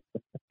 Kansas?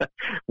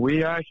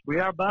 We are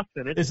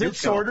busting. Is it a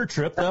shorter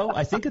trip, though?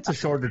 I think it's a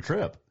shorter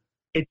trip.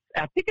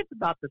 I think it's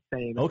about the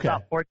same. It's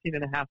about 14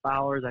 and a half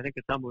hours. I think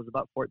Ottumwa was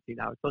about 14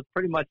 hours. So it's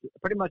pretty much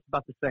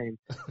about the same.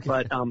 Okay.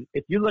 But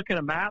if you look at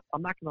a map,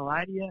 I'm not going to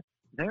lie to you,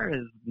 there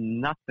is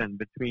nothing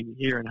between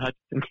here and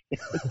Hutchinson,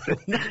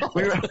 Kansas. No.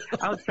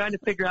 I was trying to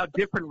figure out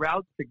different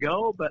routes to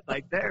go, but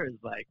there is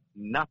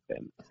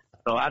nothing.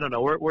 So I don't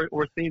know.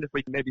 We're seeing if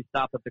we can maybe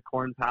stop at the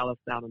Corn Palace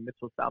down in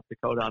Mitchell, South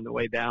Dakota on the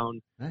way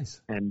down.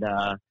 Nice. And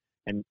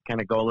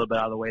kind of go a little bit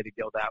out of the way to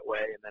go that way.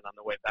 And then on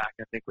the way back,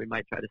 I think we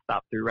might try to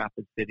stop through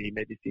Rapid City,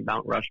 maybe see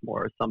Mount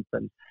Rushmore or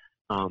something.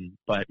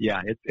 But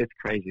yeah, it's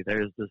crazy.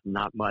 There's just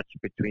not much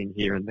between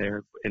here and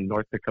there in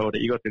North Dakota.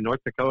 You go through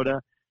North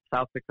Dakota,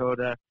 South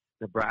Dakota,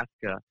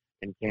 Nebraska,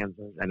 and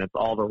Kansas, and it's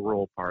all the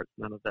rural parts,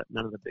 none of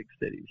the big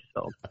cities.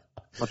 So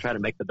I'll try to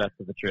make the best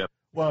of the trip.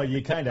 Well,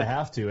 you kind of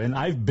have to, and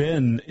I've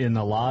been in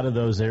a lot of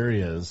those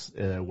areas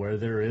where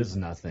there is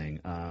nothing.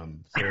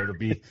 So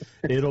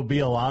it'll be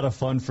a lot of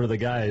fun for the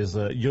guys.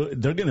 They're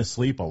going to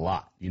sleep a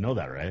lot. You know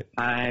that, right?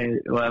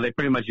 Well, they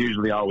pretty much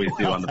usually always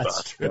do on the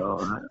that's bus.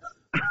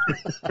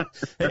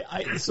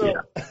 True.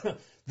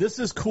 This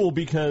is cool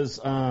because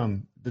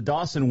the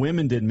Dawson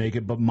women didn't make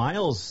it, but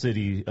Miles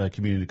City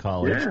Community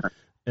College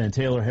and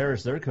Taylor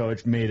Harris, their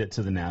coach, made it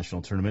to the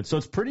national tournament. So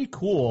it's pretty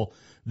cool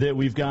that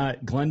we've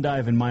got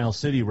Glendive and Miles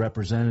City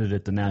represented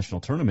at the national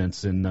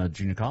tournaments in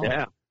junior college.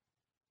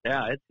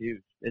 Yeah, it's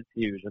huge. It's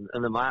huge.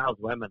 And the Miles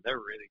women, they're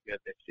really good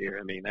this year.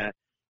 I mean,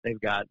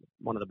 they've got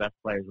one of the best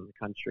players in the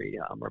country,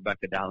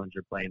 Rebecca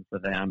Dallinger, playing for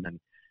them.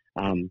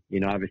 And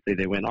obviously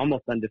they went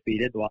almost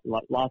undefeated,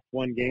 lost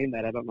one game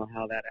that I don't know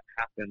how that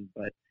happened,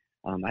 but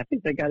I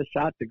think they got a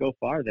shot to go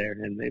far there,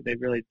 and they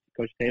really,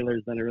 Coach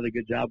Taylor's done a really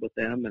good job with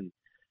them, and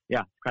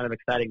yeah, it's kind of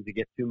exciting to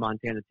get two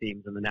Montana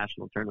teams in the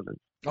national tournament.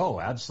 Oh,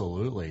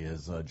 absolutely,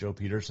 as Joe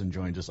Peterson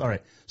joined us. All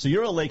right, so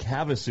you're a Lake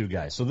Havasu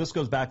guy, so this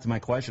goes back to my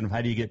question of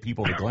how do you get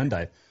people to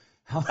Glendive?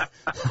 How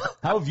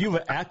have you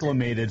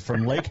acclimated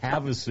from Lake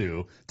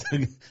Havasu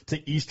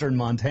to eastern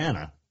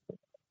Montana?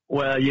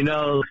 Well,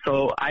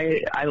 so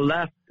I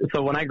left.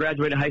 So when I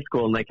graduated high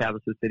school in Lake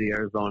Havasu City,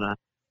 Arizona,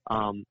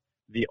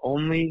 the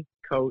only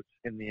coach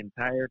in the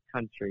entire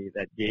country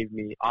that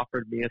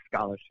offered me a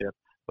scholarship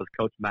was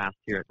Coach Mast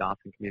here at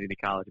Dawson Community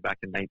College back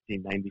in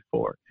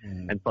 1994.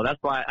 And so that's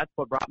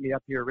what brought me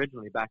up here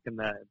originally back in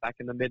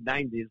the mid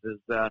 90s.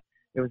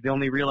 It was the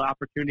only real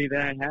opportunity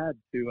that I had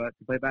to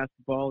play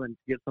basketball and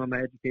to get some of my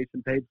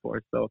education paid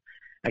for. So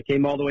I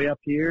came all the way up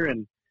here,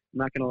 and I'm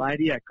not going to lie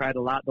to you, I cried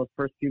a lot those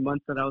first few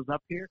months that I was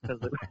up here because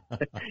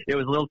it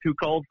was a little too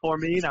cold for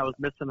me, and I was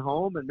missing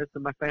home and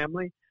missing my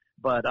family.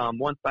 But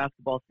once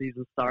basketball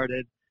season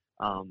started,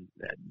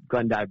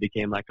 Glendive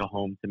became like a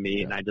home to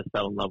me, and I just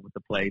fell in love with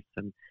the place.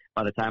 And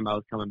by the time I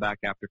was coming back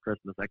after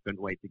Christmas, I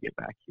couldn't wait to get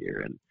back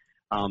here.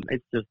 And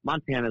it's just,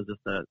 Montana is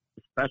just a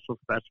special,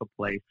 special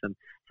place. And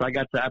so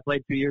I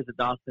played 2 years at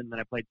Dawson, then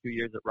I played 2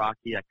 years at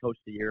Rocky. I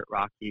coached a year at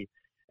Rocky,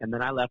 and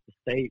then I left the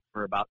state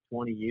for about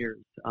 20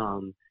 years.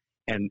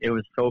 And it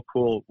was so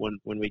cool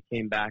when we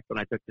came back, when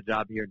I took the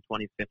job here in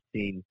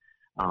 2015.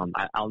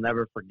 I'll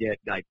never forget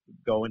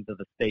going to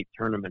the state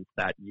tournaments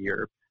that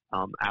year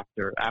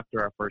after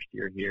our first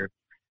year here,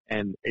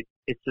 and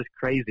it's just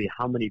crazy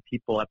how many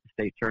people at the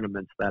state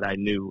tournaments that I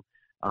knew,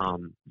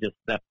 just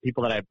that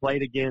people that I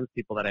played against,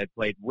 people that I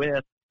played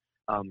with,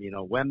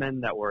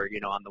 women that were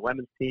on the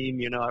women's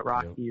team, at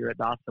Rocky or at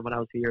Dawson when I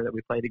was here that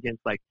we played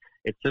against.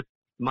 It's just,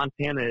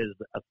 Montana is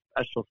a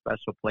special,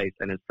 special place,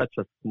 and it's such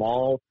a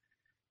small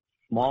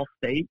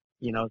state,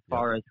 as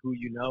far as who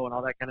and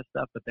all that kind of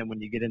stuff. But then when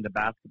you get into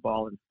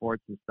basketball and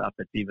sports and stuff,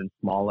 it's even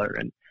smaller,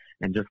 and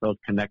just those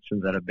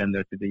connections that have been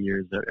there through the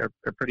years are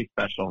pretty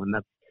special. And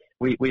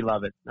we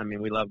love it. I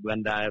mean, we love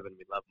Glendive and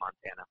we love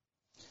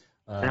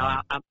Montana.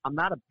 Now, I'm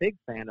not a big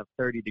fan of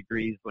 30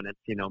 degrees when it's,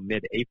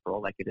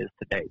 mid-April like it is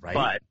today. Right.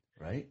 But,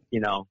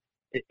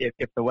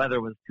 if the weather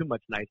was too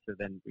much nicer,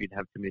 then we'd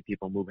have too many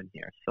people moving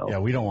here. So yeah,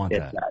 we don't want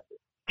that.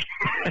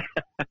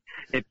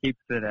 It keeps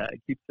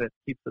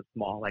it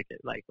small, like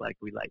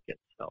we like it.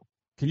 So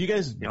Can you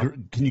guys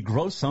can you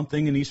grow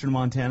something in eastern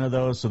Montana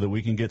though, so that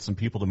we can get some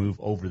people to move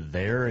over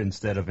there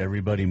instead of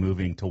everybody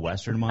moving to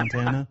western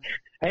Montana?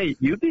 Hey,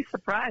 you'd be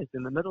surprised.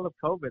 In the middle of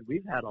COVID,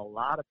 we've had a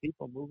lot of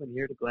people moving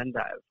here to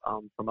Glendive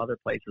from other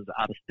places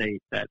out of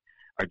state that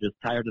are just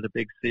tired of the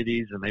big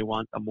cities and they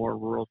want a more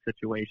rural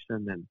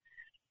situation.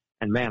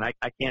 And man, I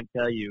can't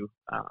tell you,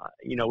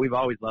 we've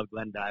always loved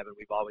Glendive and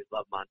we've always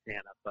loved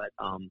Montana, but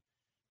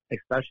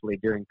especially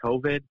during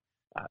COVID,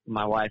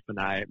 my wife and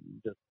I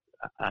just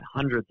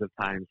hundreds of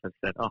times have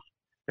said, oh,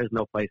 there's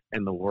no place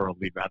in the world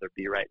we'd rather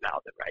be right now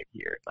than right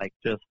here. Like,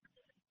 just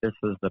this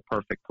is the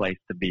perfect place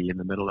to be in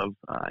the middle of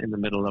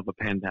a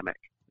pandemic.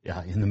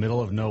 Yeah, in the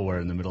middle of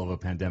nowhere, in the middle of a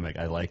pandemic.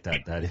 I like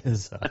that. That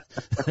is,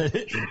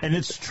 and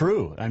it's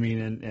true. I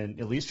mean, and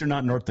at least you're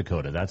not North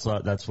Dakota.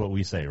 That's what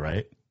we say,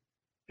 right?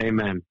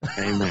 Amen.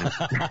 Amen.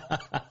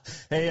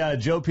 Hey,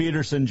 Joe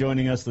Peterson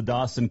joining us, the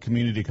Dawson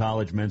Community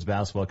College men's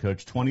basketball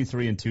coach.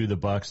 23-2, the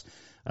Bucks.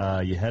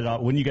 You head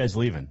out. When are you guys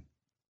leaving?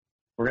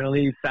 We're going to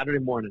leave Saturday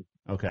morning.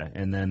 Okay,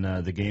 and then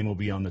the game will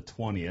be on the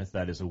 20th.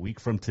 That is a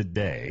week from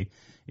today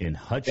in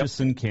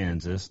Hutchinson,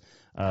 Kansas.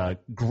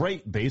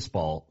 Great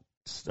baseball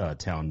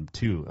town,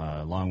 too,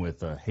 along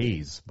with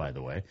Hayes, by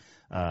the way.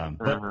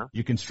 But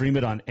you can stream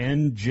it on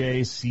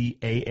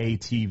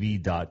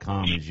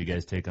njcaatv.com as you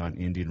guys take on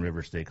Indian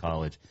River State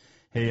College.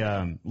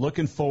 Hey,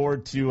 looking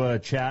forward to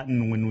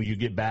chatting when you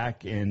get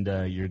back and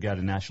you got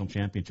a national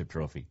championship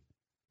trophy.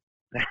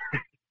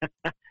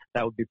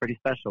 That would be pretty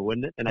special,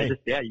 wouldn't it? And hey,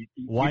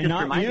 why you just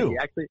not reminded you? Me,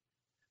 actually,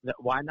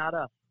 why not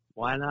us?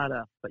 Why not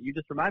us? But you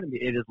just reminded me,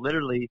 it is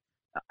literally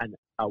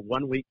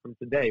 1 week from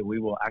today, we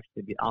will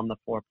actually be on the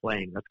floor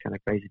playing. That's kind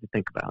of crazy to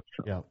think about.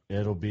 So. Yeah,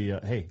 it'll be,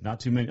 not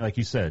too many, like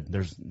you said,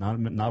 there's not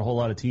a whole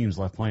lot of teams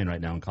left playing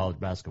right now in college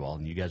basketball,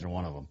 and you guys are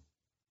one of them.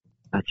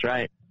 That's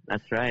right.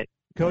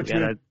 Coach,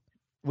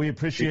 we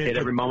appreciate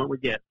every moment we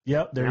get.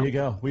 Yep, there you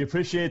go. We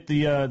appreciate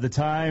the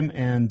time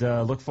and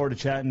look forward to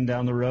chatting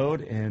down the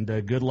road. And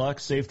good luck,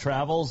 safe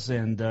travels,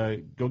 and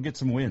go get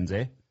some wins,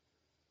 eh?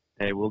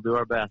 Hey, we'll do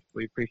our best.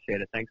 We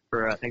appreciate it. Thanks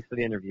for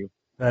the interview.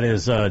 That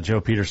is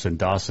Joe Peterson,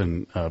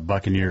 Dawson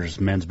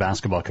Buccaneers men's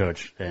basketball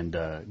coach, and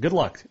good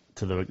luck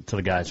to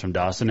the guys from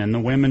Dawson and the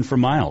women from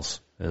Miles.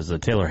 As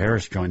Taylor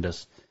Harris joined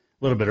us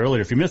a little bit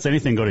earlier. If you missed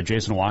anything, go to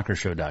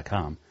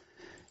JasonWalkerShow.com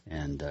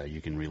and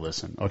you can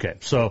re-listen. Okay,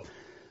 so.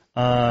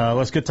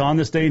 Let's get to On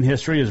This Day in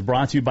History is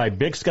brought to you by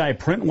Big Sky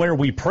Printwear.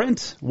 We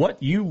print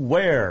what you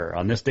wear.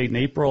 On this date in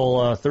April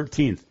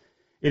 13th,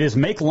 it is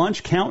Make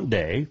Lunch Count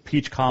Day,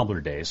 Peach Cobbler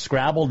Day,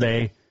 Scrabble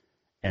Day,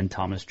 and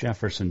Thomas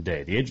Jefferson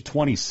Day. The age of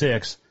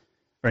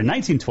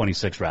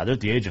 1926 rather, at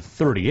the age of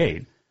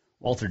 38,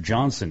 Walter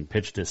Johnson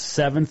pitched his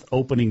 7th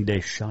opening day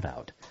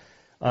shutout.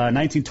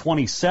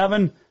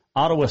 1927,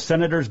 Ottawa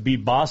Senators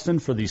beat Boston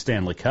for the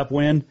Stanley Cup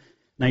win.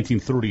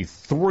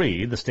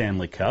 1933, the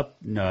Stanley Cup,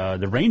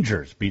 the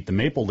Rangers beat the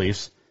Maple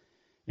Leafs.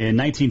 In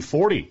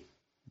 1940,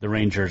 the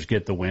Rangers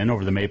get the win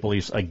over the Maple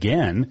Leafs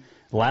again,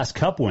 last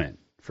Cup win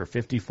for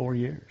 54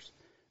 years.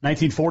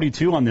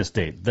 1942 on this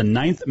date, the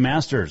 9th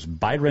Masters,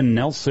 Byron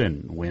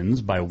Nelson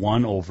wins by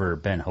 1 over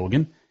Ben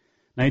Hogan.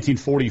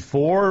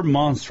 1944,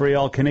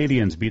 Montreal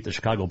Canadiens beat the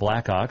Chicago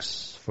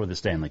Blackhawks for the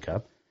Stanley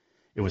Cup.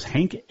 It was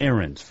Hank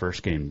Aaron's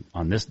first game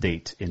on this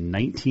date in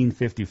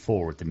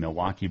 1954 with the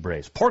Milwaukee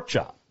Braves. Pork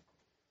chop.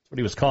 What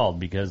he was called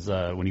because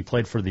when he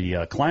played for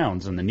the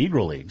Clowns in the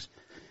Negro Leagues,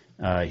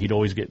 he'd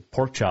always get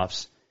pork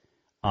chops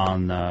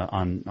on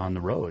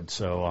the road,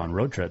 so on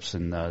road trips,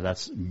 and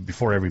that's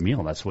before every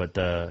meal. That's what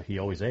he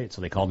always ate, so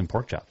they called him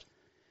pork chops.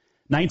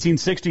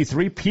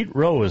 1963, Pete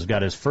Rose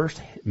got his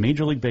first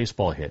Major League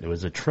Baseball hit. It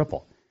was a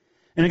triple,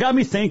 and it got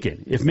me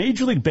thinking: if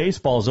Major League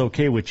Baseball is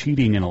okay with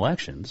cheating in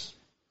elections,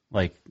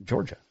 like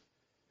Georgia,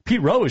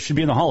 Pete Rose should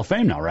be in the Hall of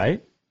Fame now,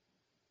 right?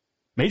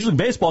 Major League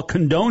Baseball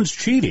condones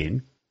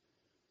cheating.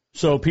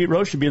 So Pete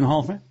Rose should be in the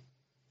Hall of Fame.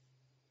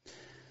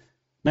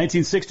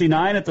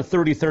 1969 at the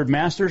 33rd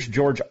Masters,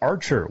 George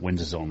Archer wins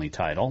his only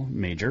title,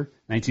 major.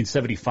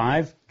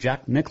 1975,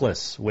 Jack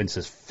Nicklaus wins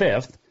his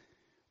 5th,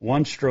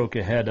 1 stroke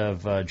ahead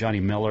of Johnny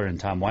Miller and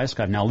Tom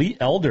Weiskopf. Now, Lee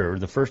Elder,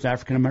 the first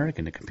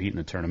African-American to compete in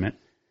the tournament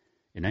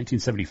in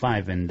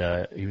 1975, and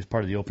he was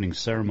part of the opening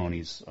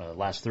ceremonies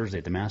last Thursday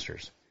at the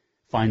Masters,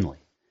 finally.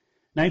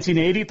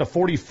 1980 at the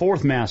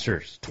 44th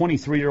Masters,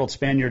 23-year-old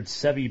Spaniard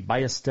Seve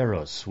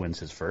Ballesteros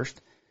wins his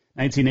first.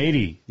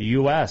 1980, the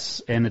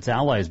U.S. and its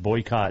allies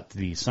boycott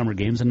the Summer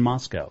Games in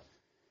Moscow.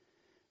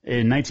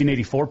 In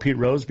 1984, Pete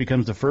Rose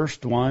becomes the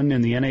first one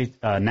in the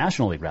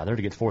National League to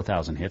get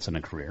 4,000 hits in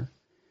a career.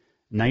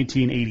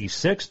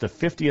 1986, the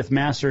 50th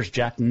Masters,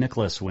 Jack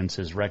Nicklaus wins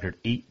his record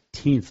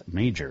 18th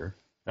major.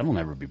 That'll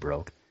never be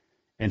broke.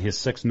 And his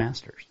 6th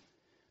Masters.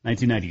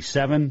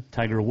 1997,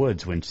 Tiger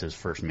Woods wins his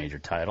first major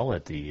title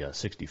at the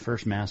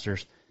 61st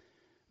Masters.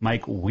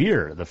 Mike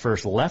Weir, the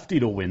first lefty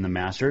to win the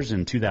Masters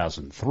in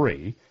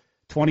 2003.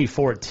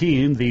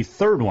 2014, the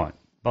third one,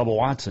 Bubba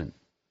Watson,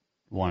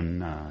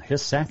 won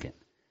his second.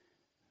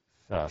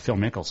 Phil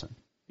Mickelson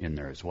in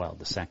there as well,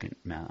 the second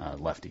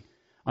lefty.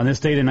 On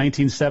this date in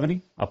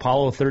 1970,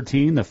 Apollo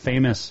 13, the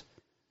famous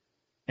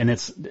And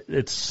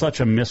it's such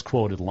a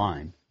misquoted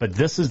line. But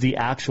this is the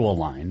actual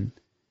line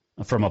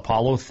from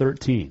Apollo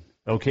 13.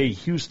 Okay,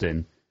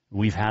 Houston,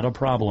 we've had a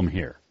problem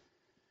here.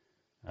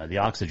 The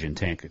oxygen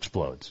tank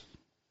explodes.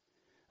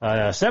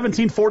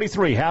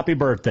 1743, happy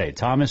birthday,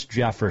 Thomas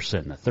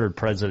Jefferson, the third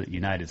president of the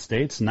United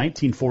States.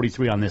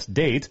 1943 on this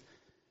date,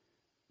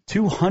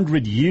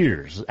 200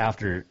 years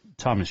after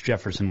Thomas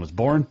Jefferson was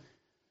born,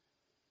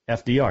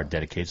 FDR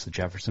dedicates the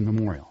Jefferson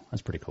Memorial.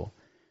 That's pretty cool.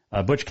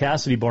 Butch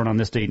Cassidy, born on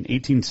this date in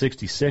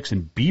 1866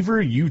 in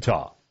Beaver,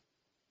 Utah.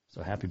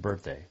 So happy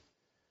birthday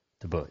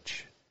to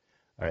Butch.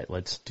 All right,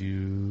 let's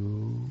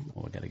do...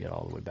 Well, we got to get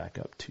all the way back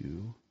up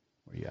to...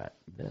 Where you at?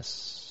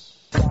 This.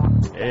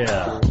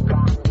 Yeah.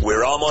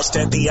 We're almost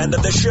at the end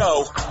of the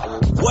show.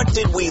 What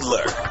did we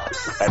learn?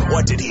 And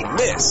what did he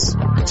miss?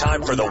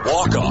 Time for the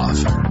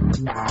walk-off.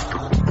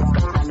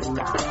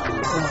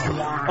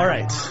 All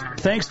right.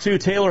 Thanks to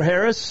Taylor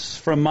Harris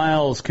from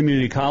Miles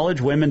Community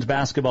College women's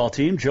basketball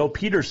team, Joe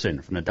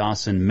Peterson from the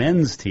Dawson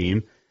men's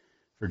team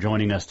for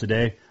joining us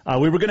today.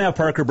 We were going to have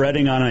Parker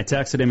Bredding on, and I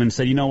texted him and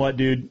said, you know what,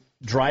 dude,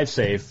 drive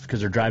safe because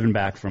they're driving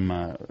back from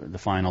the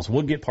finals.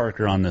 We'll get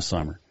Parker on this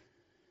summer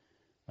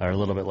or a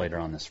little bit later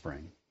on this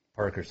spring.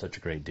 Parker's such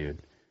a great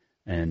dude.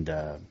 And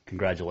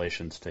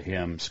congratulations to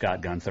him,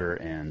 Scott Gunther,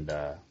 and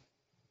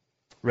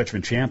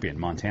Richmond champion,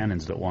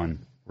 Montanans that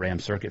won Ram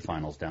Circuit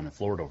Finals down in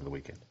Florida over the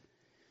weekend.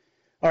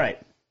 All right,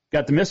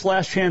 got the Miss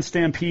Last Chance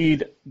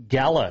Stampede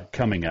Gala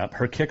coming up,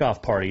 her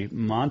kickoff party,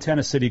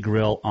 Montana City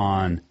Grill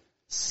on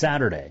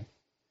Saturday.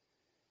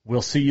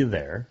 We'll see you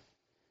there.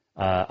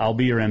 I'll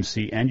be your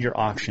MC and your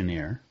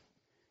auctioneer,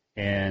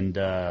 and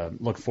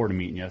look forward to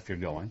meeting you if you're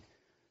going.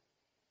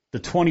 The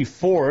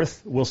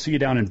 24th, we'll see you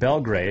down in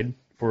Belgrade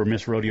for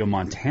Miss Rodeo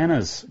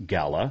Montana's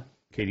Gala,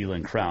 Katie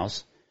Lynn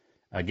Krause.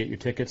 Get your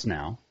tickets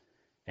now,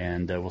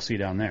 and we'll see you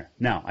down there.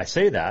 Now, I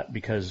say that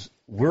because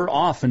we're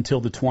off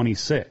until the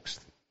 26th.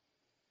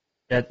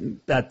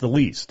 At the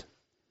least.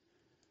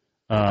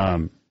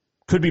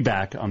 Could be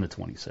back on the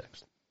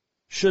 26th.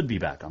 Should be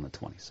back on the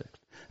 26th.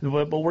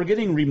 But we're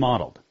getting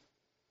remodeled.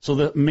 So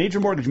the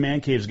Major Mortgage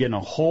Man Cave is getting a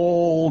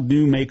whole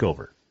new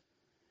makeover.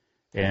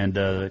 And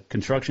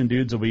construction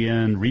dudes will be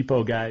in,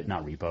 Reno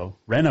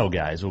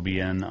guys will be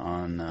in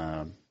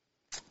on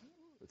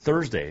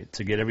Thursday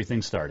to get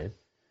everything started.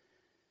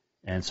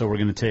 And so we're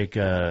going to take,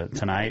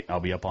 tonight, I'll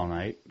be up all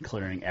night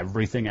clearing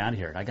everything out of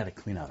here. I got to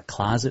clean out a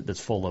closet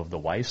that's full of the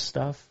wife's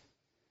stuff.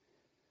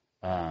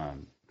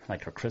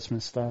 Like her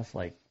Christmas stuff,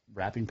 like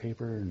wrapping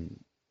paper and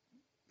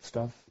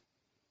stuff.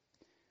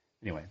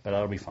 Anyway, but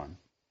that'll be fun.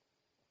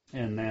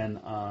 And then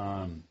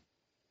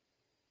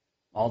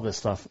all this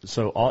stuff.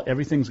 So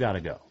everything's got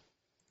to go.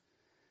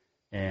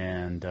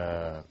 And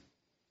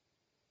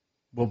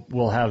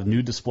we'll have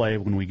new display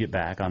when we get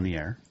back on the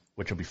air,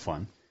 which will be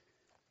fun.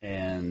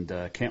 And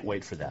can't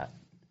wait for that.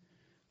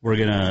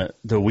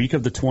 The week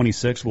of the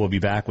 26th, we'll be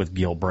back with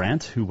Gil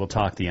Brandt, who will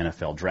talk the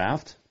NFL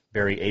draft.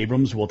 Barry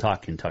Abrams will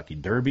talk Kentucky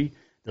Derby.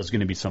 There's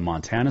going to be some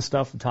Montana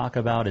stuff to talk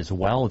about as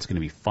well. It's going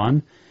to be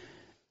fun.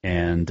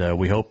 And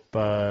we hope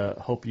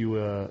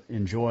you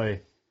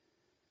enjoy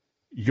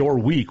your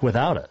week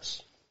without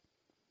us.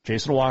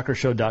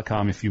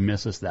 JasonWalkerShow.com if you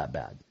miss us that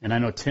bad. And I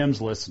know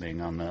Tim's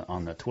listening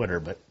on the Twitter,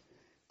 but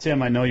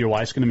Tim, I know your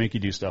wife's going to make you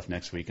do stuff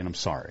next week, and I'm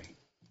sorry.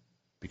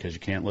 Because you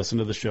can't listen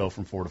to the show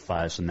from 4 to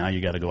 5, so now you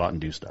got to go out and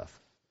do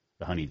stuff.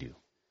 The honeydew.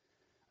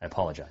 I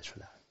apologize for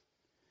that.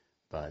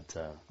 But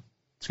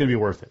it's going to be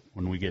worth it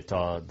when we get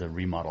the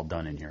remodel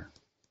done in here.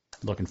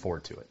 Looking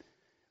forward to it.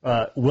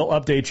 We'll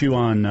update you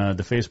on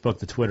the Facebook,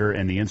 the Twitter,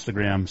 and the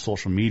Instagram,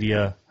 social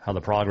media, how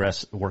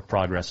the work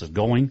progress is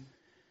going.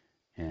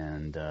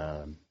 And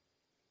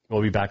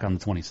we'll be back on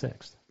the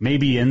 26th.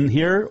 Maybe in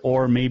here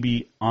or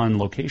maybe on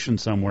location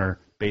somewhere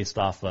based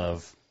off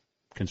of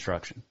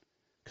construction.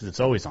 Because it's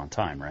always on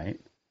time, right?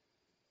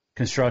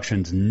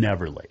 Construction's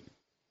never late.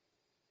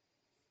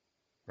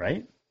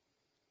 Right?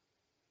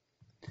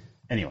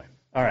 Anyway,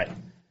 all right.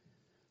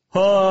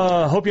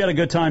 Hope you had a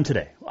good time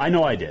today. I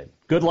know I did.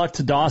 Good luck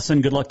to Dawson.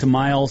 Good luck to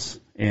Miles.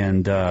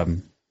 And it's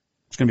going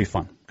to be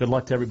fun. Good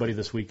luck to everybody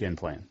this weekend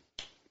playing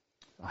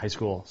high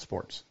school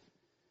sports.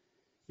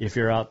 If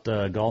you're out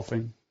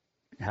golfing,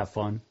 have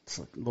fun. It's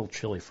a little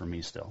chilly for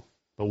me still.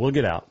 But we'll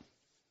get out.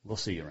 We'll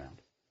see you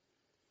around.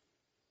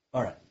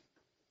 All right.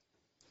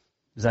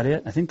 Is that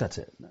it? I think that's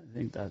it. I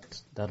think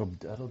that'll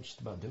just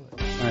about do it.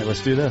 All right,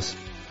 let's do this.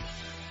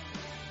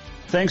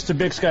 Thanks to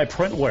Big Sky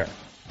Printwear.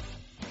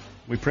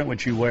 We print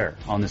what you wear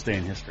on this day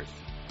in history.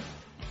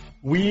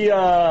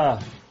 We're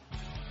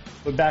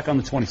back on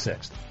the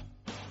 26th.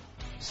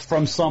 It's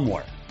from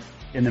somewhere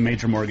in the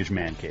Major Mortgage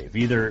Man Cave,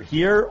 either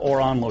here or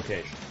on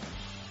location.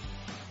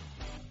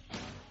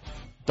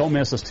 Don't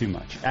miss us too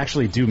much.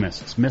 Actually, do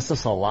miss us. Miss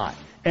us a lot.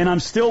 And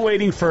I'm still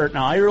waiting for an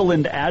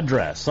Ireland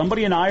address.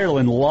 Somebody in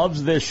Ireland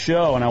loves this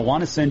show, and I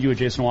want to send you a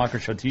Jason Walker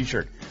Show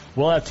t-shirt.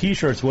 We'll have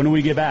t-shirts when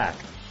we get back.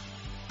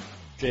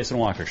 Jason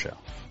Walker Show.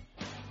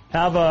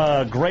 Have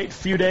a great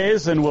few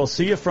days, and we'll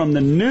see you from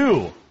the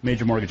new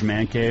Major Mortgage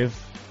Man Cave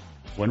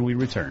when we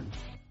return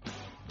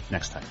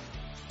next time.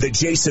 The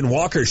Jason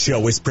Walker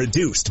Show is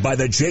produced by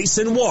the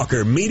Jason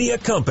Walker Media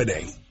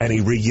Company.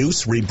 Any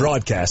reuse,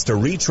 rebroadcast, or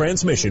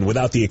retransmission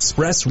without the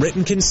express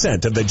written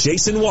consent of the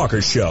Jason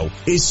Walker Show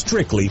is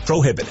strictly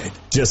prohibited.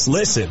 Just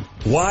listen,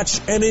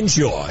 watch, and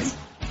enjoy.